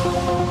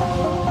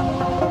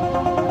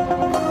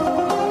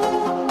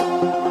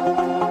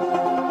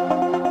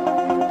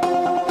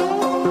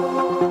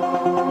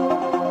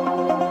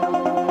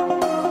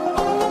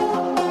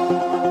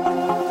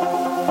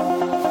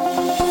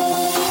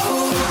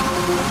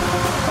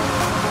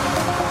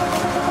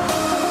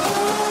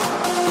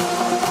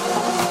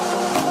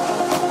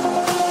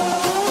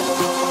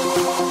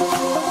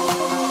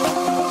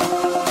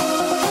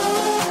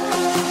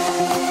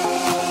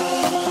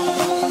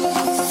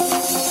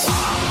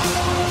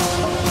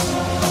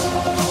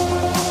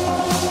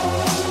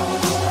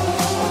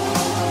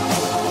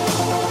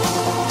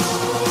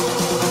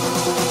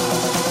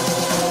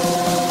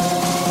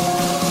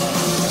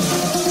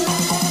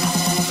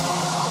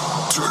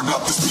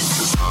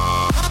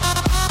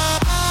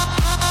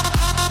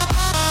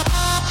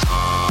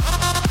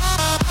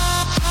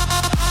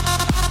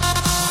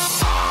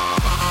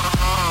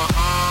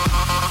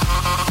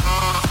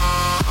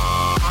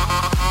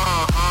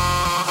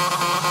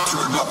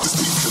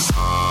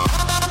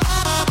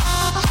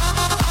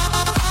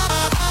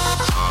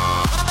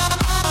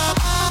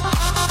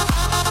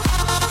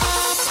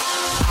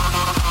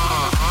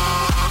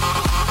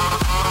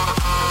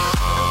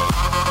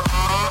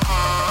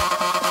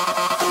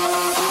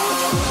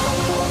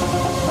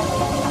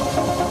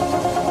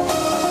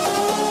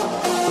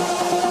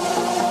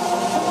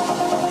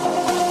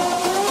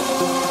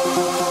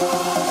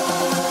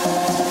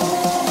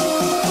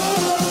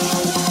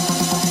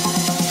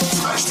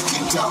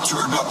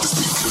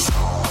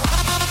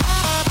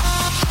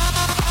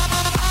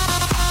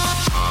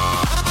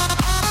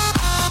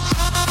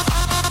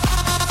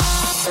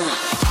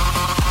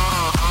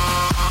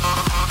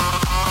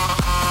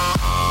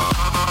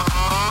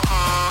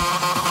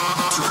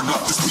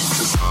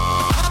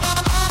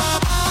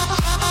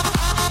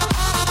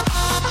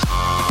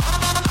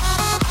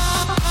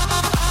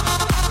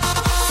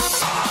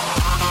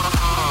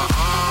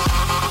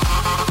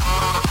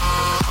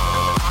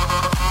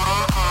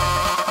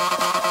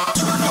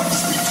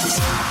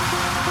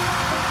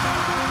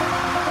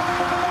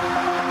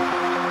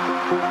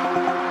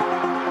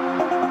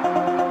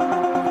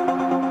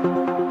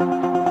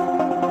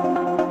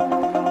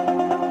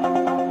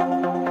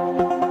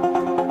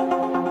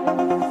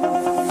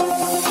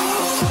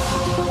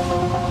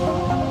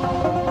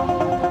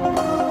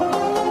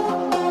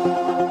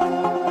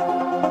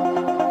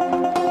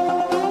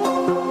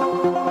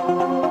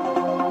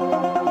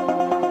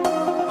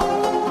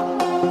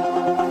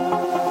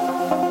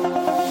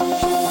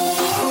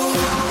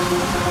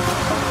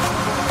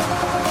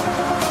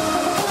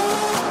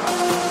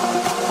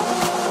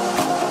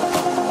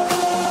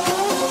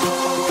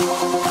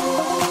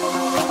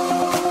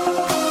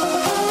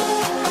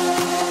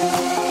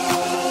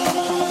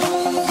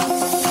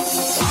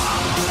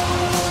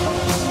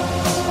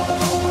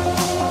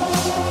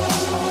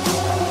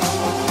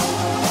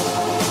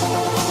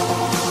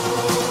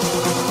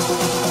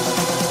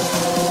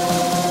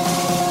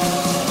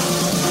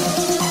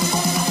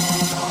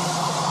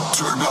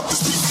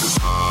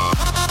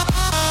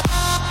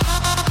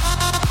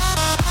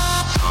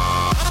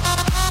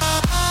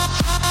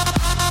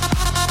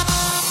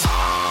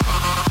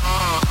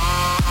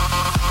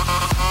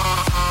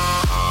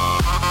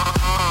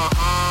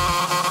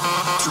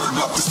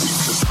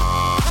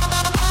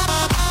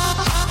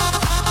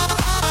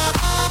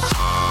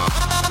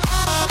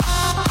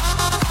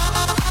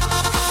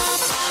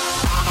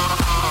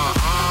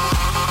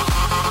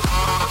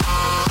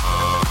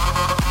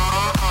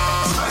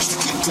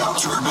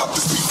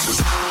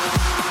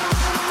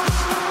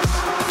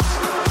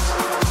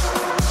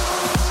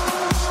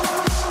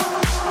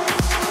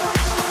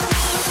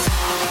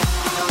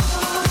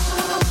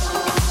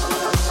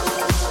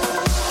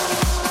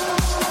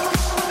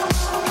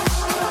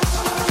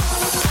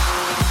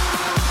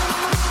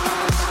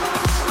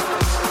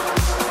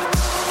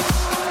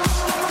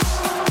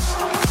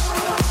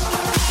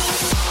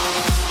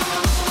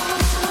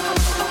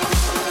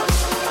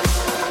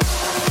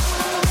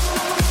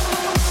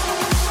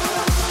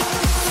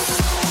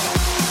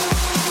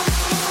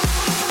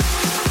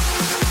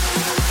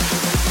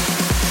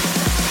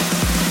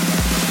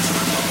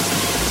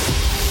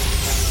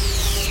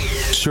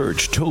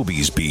 Search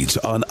Toby's Beats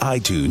on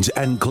iTunes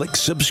and click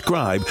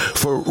subscribe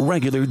for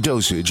regular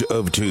dosage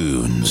of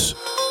tunes.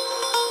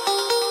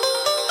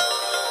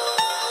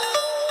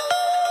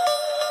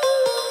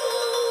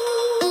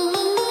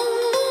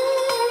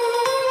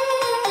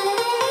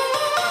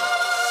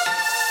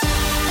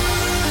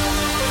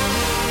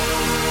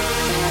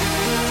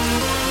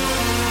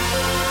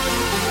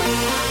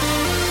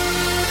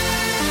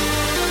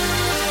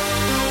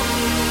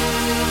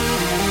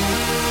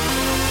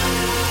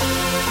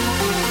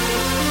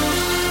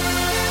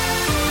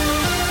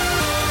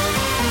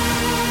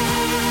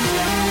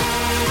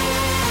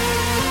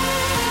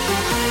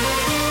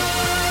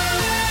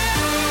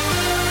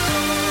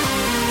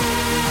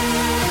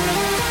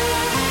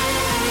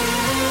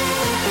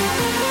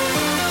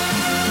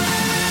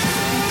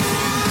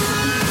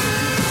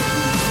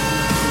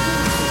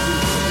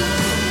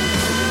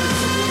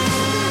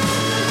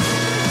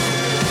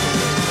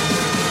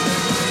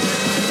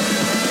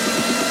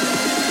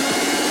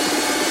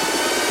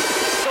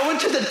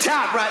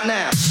 Right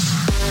now.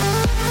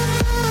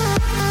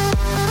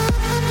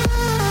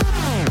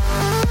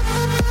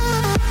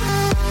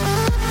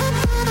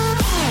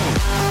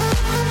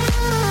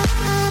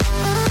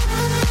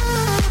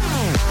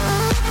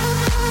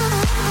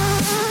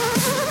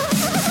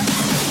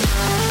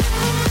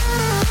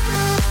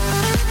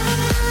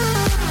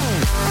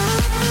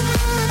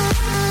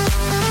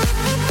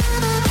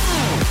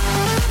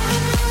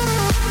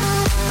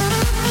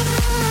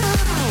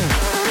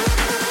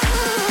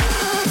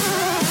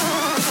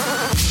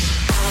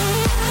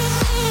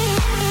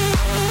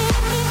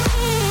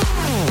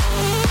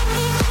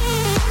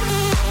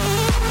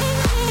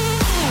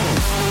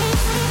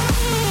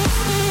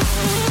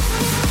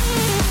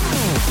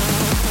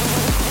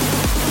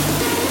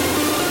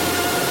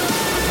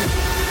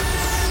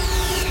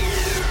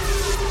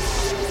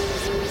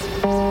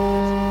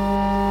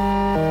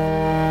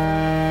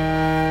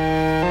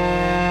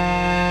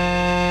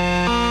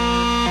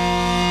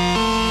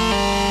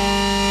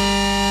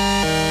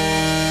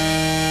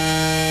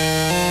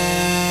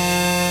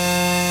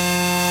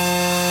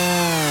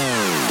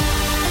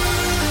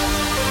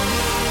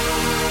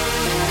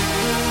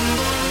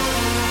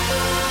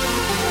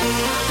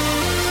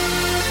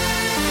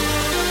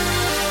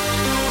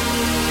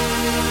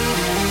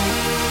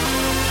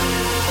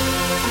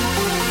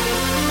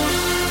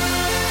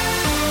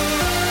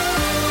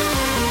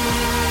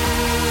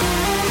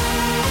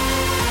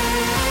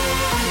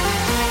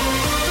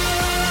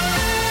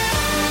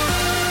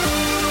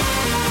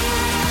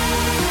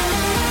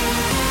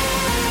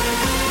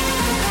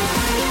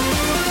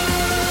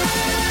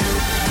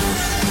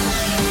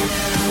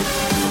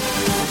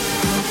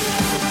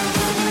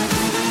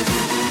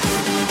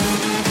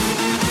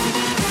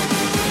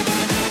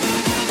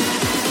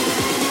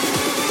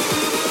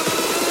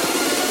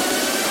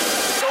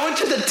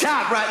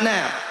 Right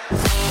now.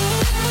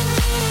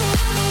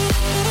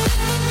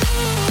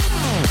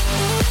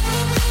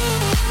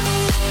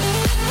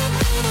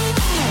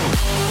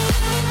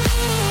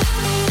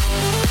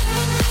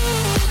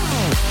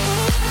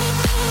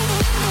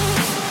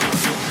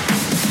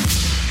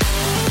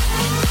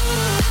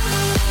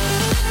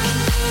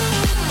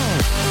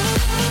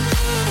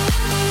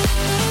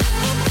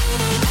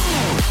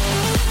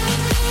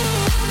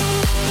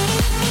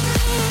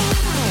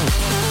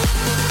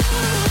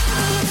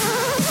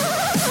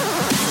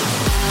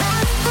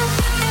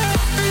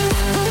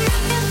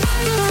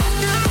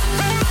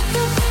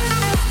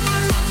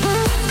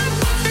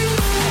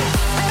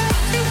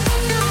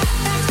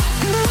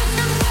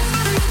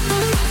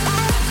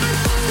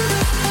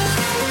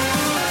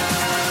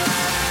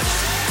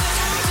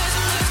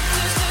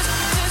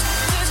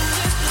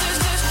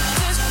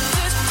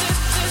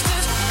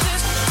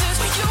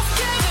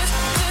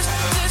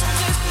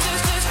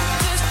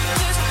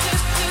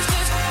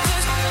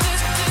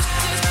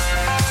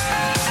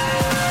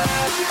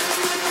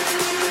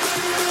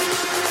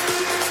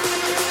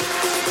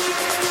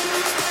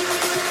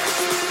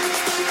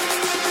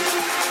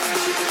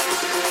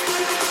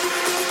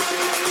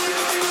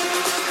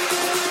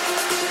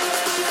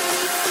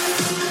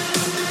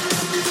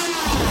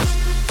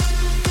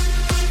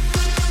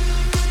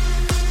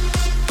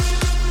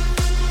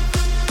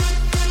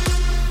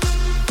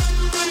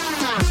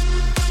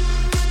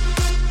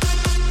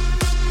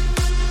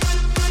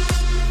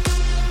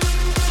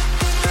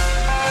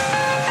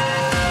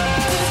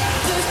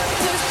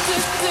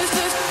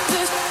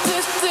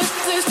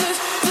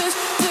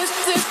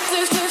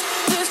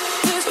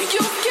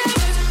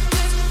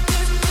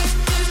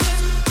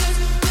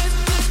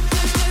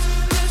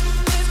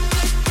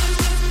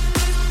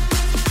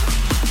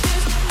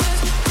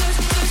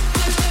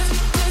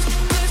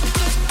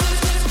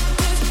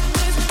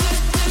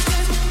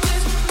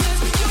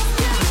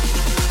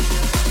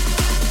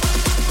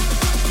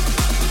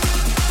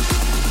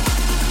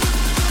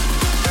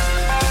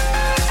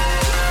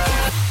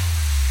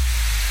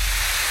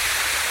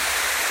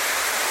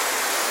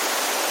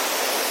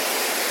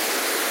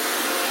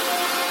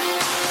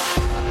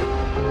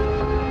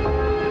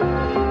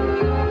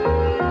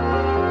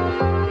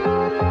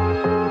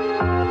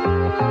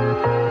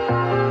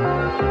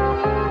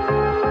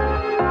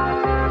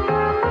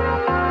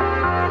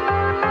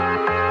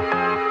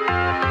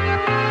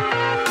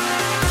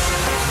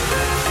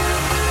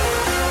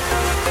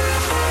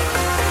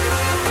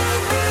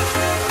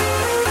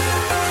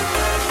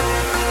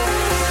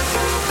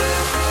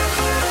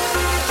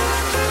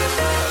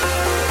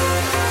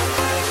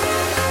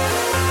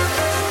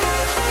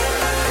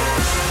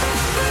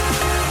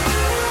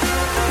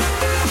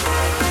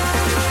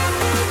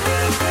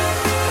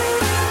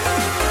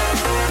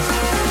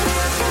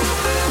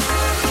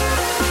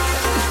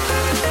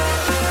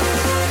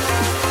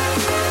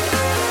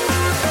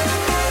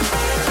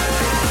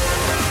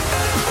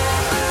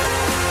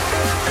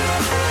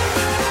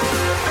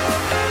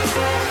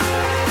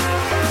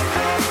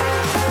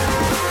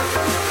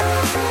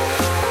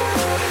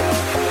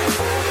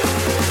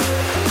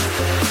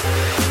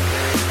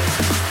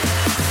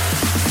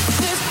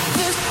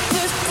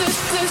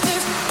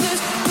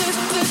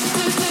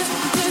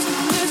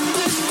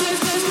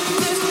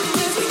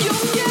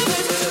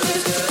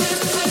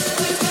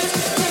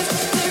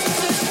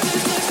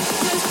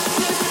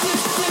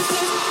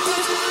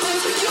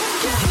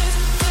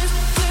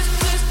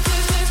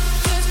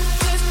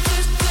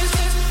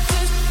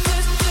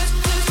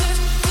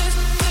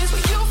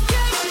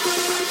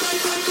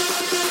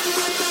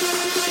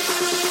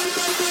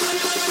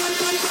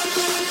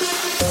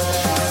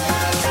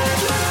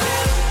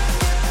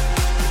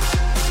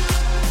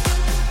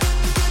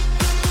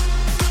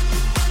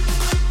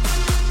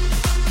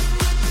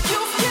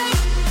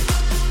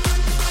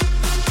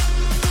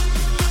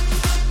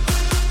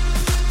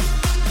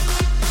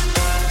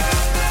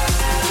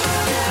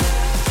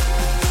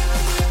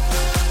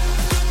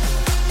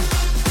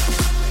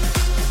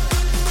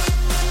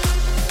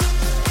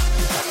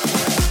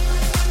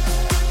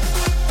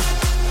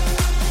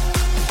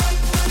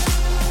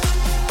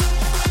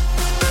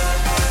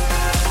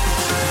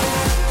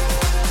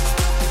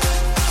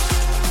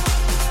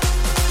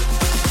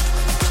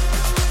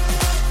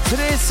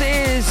 This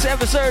is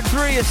episode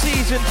 3 of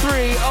season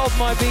 3 of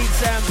my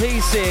Beats and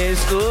Pieces.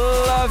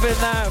 Loving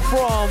that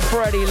from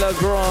Freddie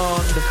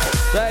Legrand.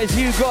 That is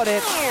You Got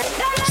It.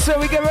 So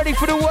we get ready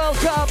for the World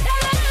Cup.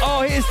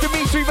 Oh, here's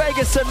Dimitri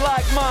Vegas and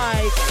Like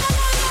Mike.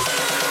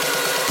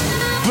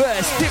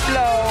 Verse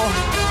Diplo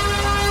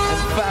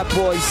and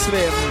Fatboy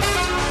Slim.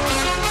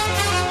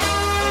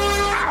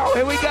 Ow,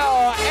 here we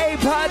go. Hey,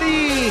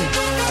 Paddy.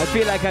 I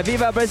feel like a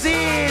Viva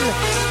Brazil.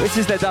 This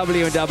is the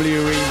W&W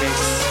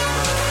remix.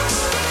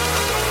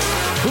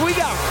 Here we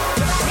go.